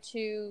apply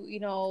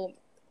to,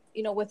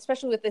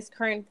 especially with this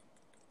current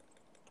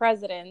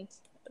president,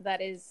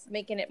 that is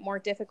making it more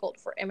difficult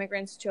for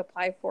immigrants to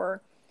apply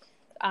for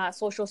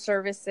social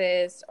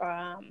services,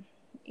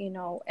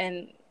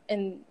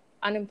 and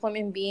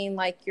unemployment being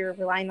like you're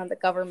relying on the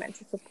government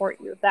to support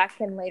you, that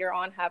can later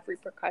on have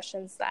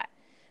repercussions that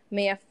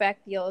may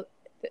affect the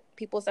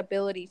people's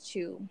ability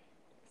to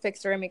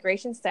fix their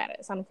immigration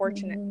status,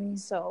 unfortunately.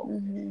 So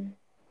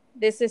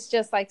this is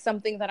just like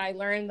something that I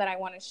learned that I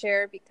want to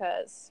share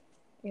because,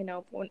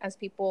 as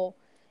people,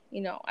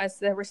 as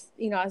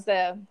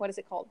the what is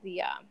it called?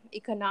 The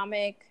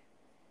economic,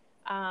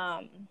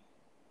 as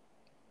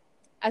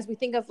we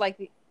think of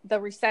like the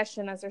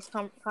recession, as there's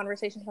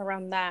conversations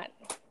around that,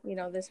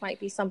 this might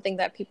be something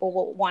that people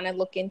will want to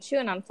look into.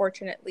 And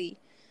unfortunately,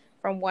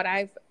 from what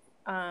I've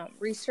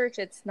researched,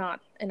 it's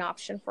not an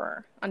option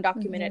for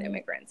undocumented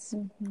immigrants.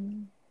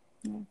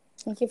 Yeah.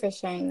 Thank you for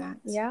sharing that.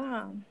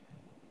 Yeah.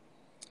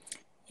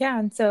 Yeah,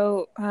 and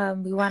so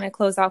we want to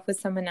close off with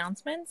some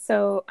announcements.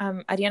 So,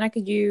 Ariana,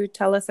 could you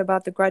tell us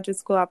about the graduate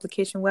school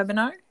application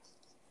webinar?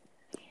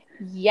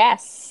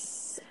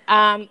 Yes.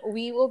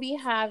 We will be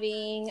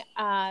having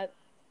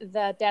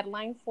the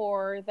deadline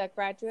for the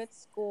graduate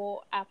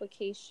school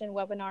application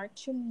webinar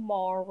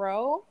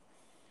tomorrow.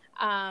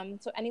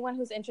 So anyone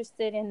who's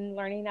interested in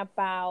learning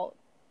about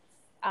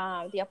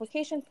the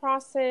application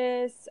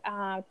process,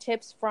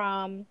 tips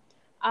from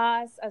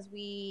us as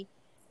we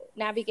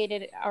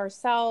navigated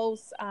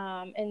ourselves,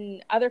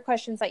 and other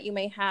questions that you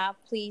may have,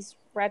 please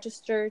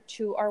register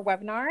to our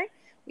webinar.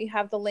 We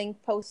have the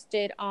link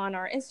posted on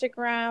our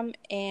Instagram,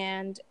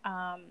 and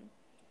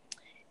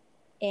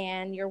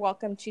you're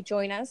welcome to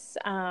join us.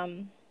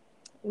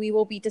 We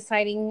will be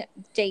deciding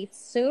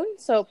dates soon,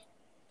 so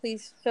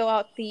please fill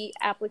out the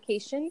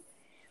application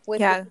with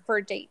the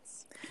preferred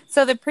dates.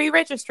 So the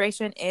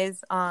pre-registration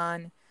is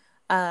on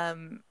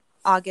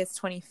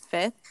August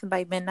 25th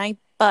by midnight,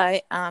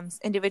 but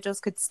individuals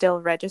could still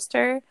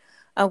register.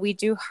 We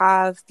do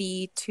have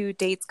the 2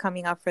 dates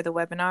coming up for the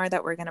webinar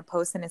that we're going to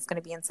post, and it's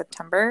going to be in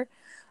September.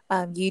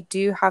 You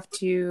do have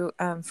to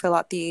fill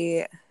out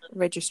the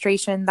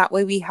registration. That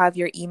way we have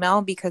your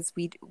email, because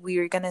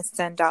we're going to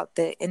send out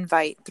the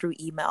invite through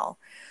email.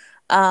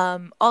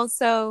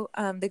 Also,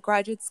 the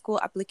graduate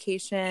school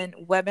application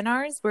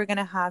webinars, we're going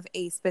to have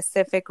a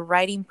specific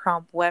writing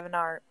prompt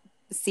webinar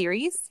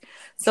series.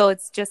 So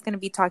it's just going to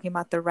be talking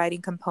about the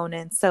writing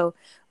components. So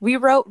we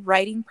wrote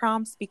writing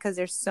prompts because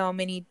there's so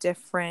many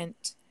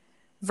different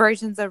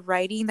versions of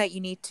writing that you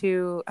need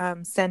to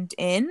send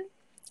in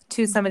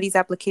to some of these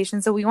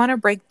applications. So we want to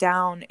break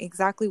down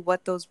exactly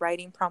what those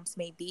writing prompts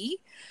may be,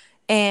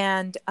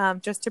 and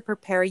just to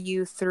prepare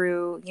you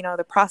through,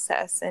 the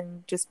process,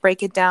 and just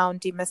break it down,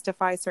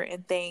 demystify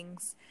certain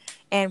things.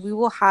 And we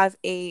will have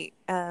a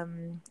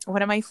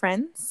one of my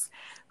friends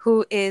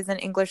who is an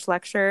English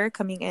lecturer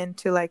coming in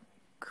to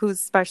who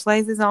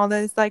specializes in all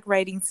this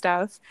writing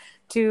stuff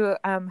to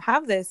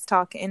have this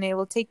talk, and it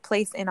will take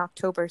place in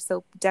October.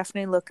 So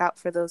definitely look out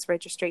for those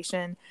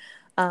registration.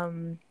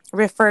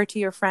 Refer to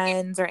your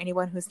friends or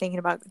anyone who's thinking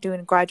about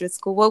doing graduate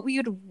school. What we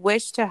would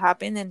wish to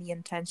happen, and the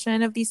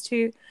intention of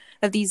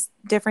these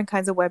different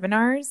kinds of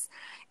webinars,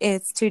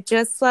 is to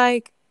just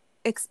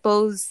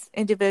expose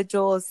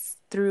individuals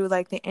through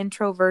the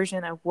intro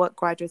version of what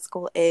graduate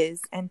school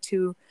is, and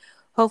to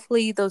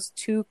hopefully those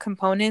 2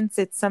 components.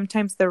 It's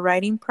sometimes the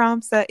writing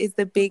prompts that is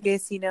the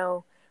biggest,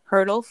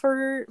 hurdle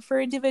for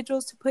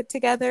individuals to put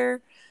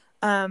together.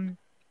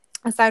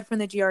 Aside from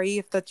the GRE,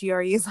 if the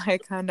GRE is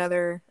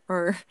another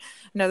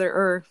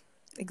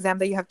exam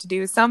that you have to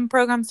do. Some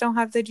programs don't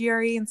have the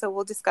GRE, and so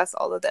we'll discuss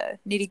all of the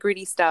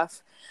nitty-gritty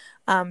stuff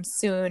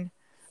soon.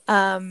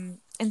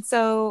 And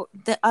so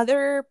the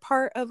other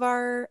part of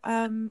our,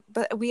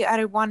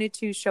 I wanted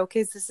to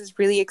showcase, this is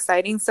really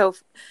exciting. So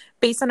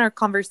based on our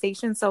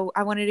conversation, so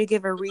I wanted to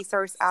give a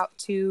resource out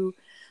to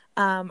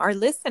our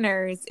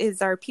listeners.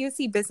 Is our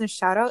POC business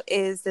shout out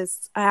is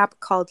this app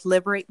called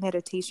Liberate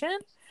Meditation.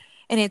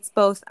 And it's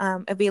both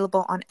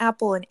available on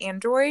Apple and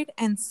Android.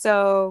 And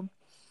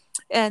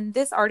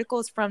this article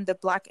is from the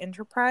Black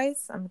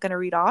Enterprise. I'm going to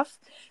read off.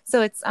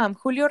 So it's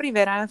Julio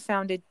Rivera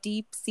found a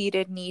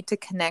deep-seated need to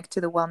connect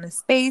to the wellness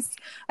space.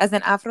 As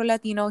an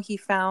Afro-Latino, he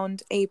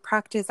found a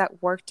practice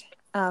that worked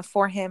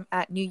for him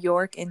at New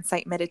York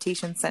Insight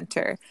Meditation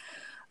Center.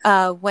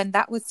 When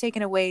that was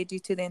taken away due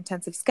to the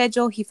intensive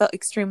schedule, he felt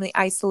extremely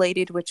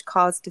isolated, which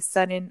caused a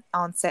sudden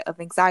onset of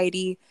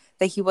anxiety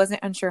that he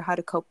wasn't unsure how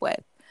to cope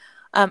with.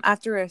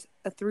 After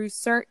a through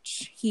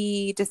search,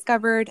 he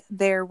discovered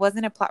there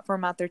wasn't a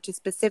platform out there to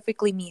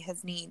specifically meet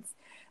his needs.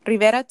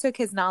 Rivera took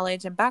his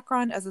knowledge and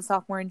background as a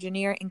software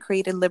engineer and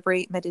created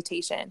Liberate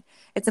Meditation.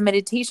 It's a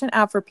meditation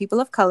app for people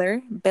of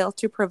color built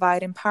to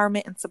provide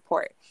empowerment and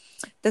support.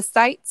 The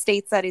site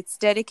states that it's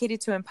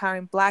dedicated to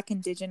empowering Black,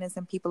 Indigenous,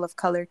 and people of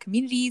color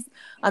communities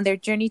on their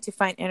journey to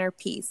find inner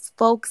peace.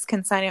 Folks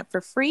can sign up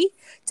for free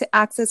to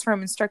access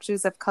from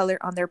instructors of color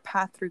on their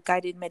path through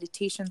guided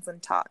meditations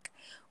and talk.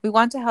 We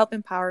want to help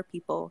empower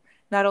people,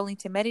 not only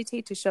to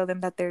meditate, to show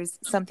them that there's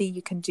something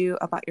you can do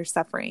about your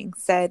suffering,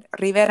 said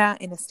Rivera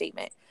in a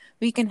statement.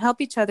 We can help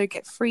each other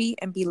get free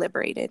and be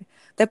liberated.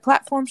 The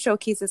platform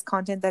showcases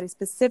content that is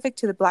specific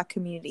to the Black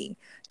community.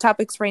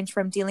 Topics range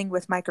from dealing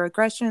with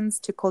microaggressions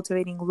to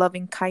cultivating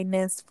loving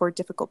kindness for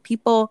difficult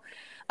people.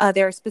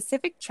 There are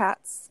specific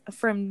chats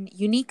from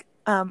unique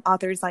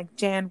authors like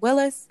Jan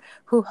Willis,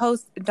 who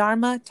hosts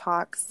Dharma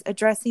Talks,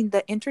 addressing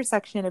the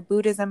intersection of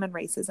Buddhism and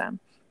racism.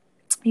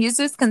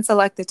 Users can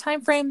select the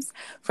timeframes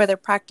for their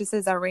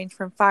practices that range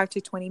from 5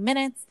 to 20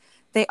 minutes.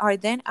 They are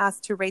then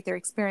asked to rate their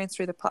experience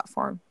through the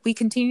platform. We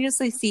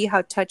continuously see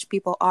how touched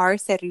people are,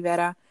 said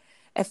Rivera.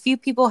 A few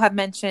people have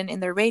mentioned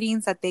in their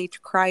ratings that they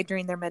cried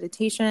during their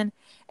meditation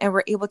and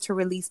were able to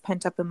release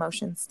pent-up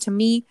emotions. To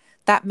me,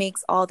 that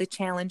makes all the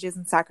challenges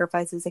and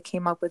sacrifices that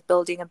came up with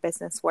building a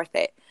business worth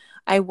it.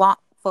 I want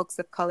folks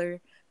of color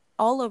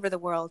all over the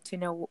world to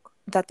know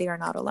that they are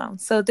not alone.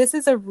 So this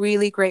is a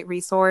really great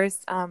resource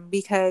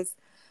because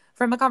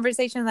from a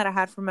conversation that I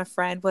had from a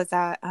friend was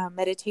that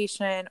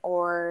meditation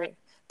or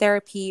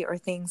therapy or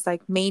things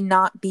like may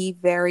not be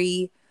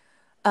very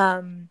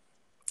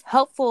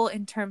helpful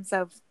in terms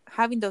of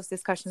having those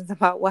discussions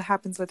about what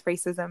happens with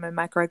racism and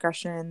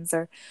microaggressions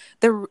or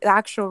the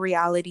actual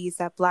realities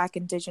that Black,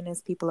 Indigenous,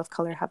 people of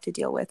color have to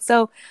deal with.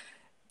 So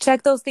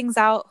check those things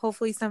out.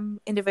 Hopefully some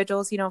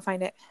individuals,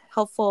 find it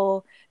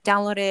helpful,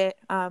 download it,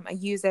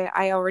 use it.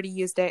 I already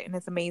used it and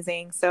it's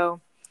amazing.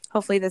 So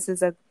hopefully this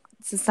is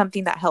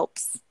something that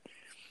helps.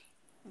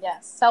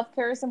 Yes,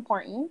 self-care is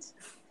important.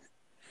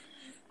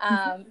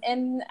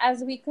 And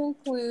as we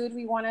conclude,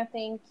 we want to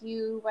thank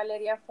you,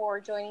 Valeria, for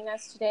joining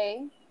us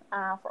today,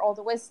 for all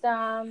the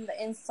wisdom,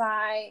 the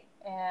insight,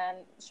 and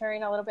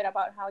sharing a little bit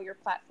about how your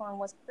platform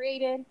was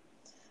created.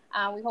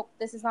 We hope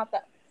this is not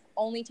the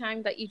only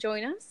time that you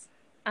join us.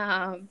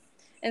 And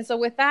so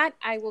with that,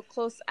 I will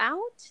close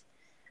out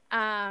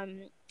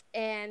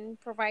and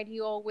provide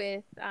you all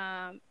with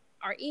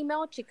our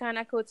email,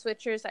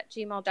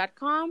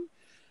 chicanacodeswitchers@gmail.com.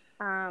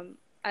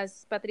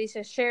 As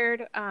Patricia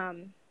shared,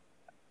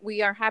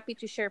 we are happy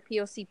to share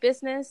POC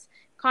business,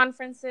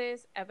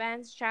 conferences,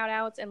 events, shout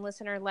outs, and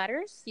listener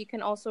letters. You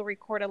can also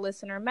record a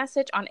listener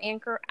message on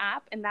Anchor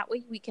app, and that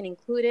way we can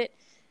include it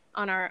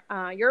on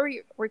your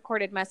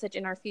recorded message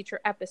in our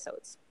future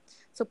episodes.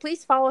 So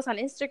please follow us on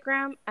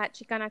Instagram at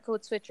Chicana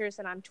Code Switchers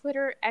and on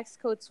Twitter, X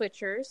Code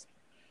Switchers.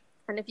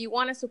 And if you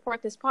want to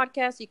support this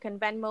podcast, you can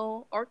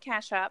Venmo or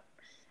Cash App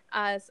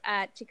us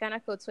at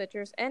Chicana Code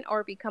Switchers and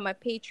or become a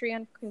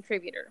Patreon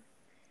contributor.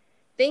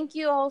 Thank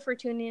you all for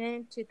tuning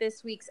in to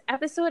this week's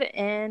episode,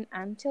 and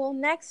until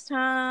next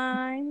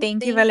time.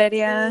 Thank you,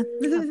 Valeria.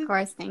 Of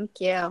course, thank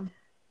you.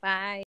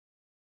 Bye.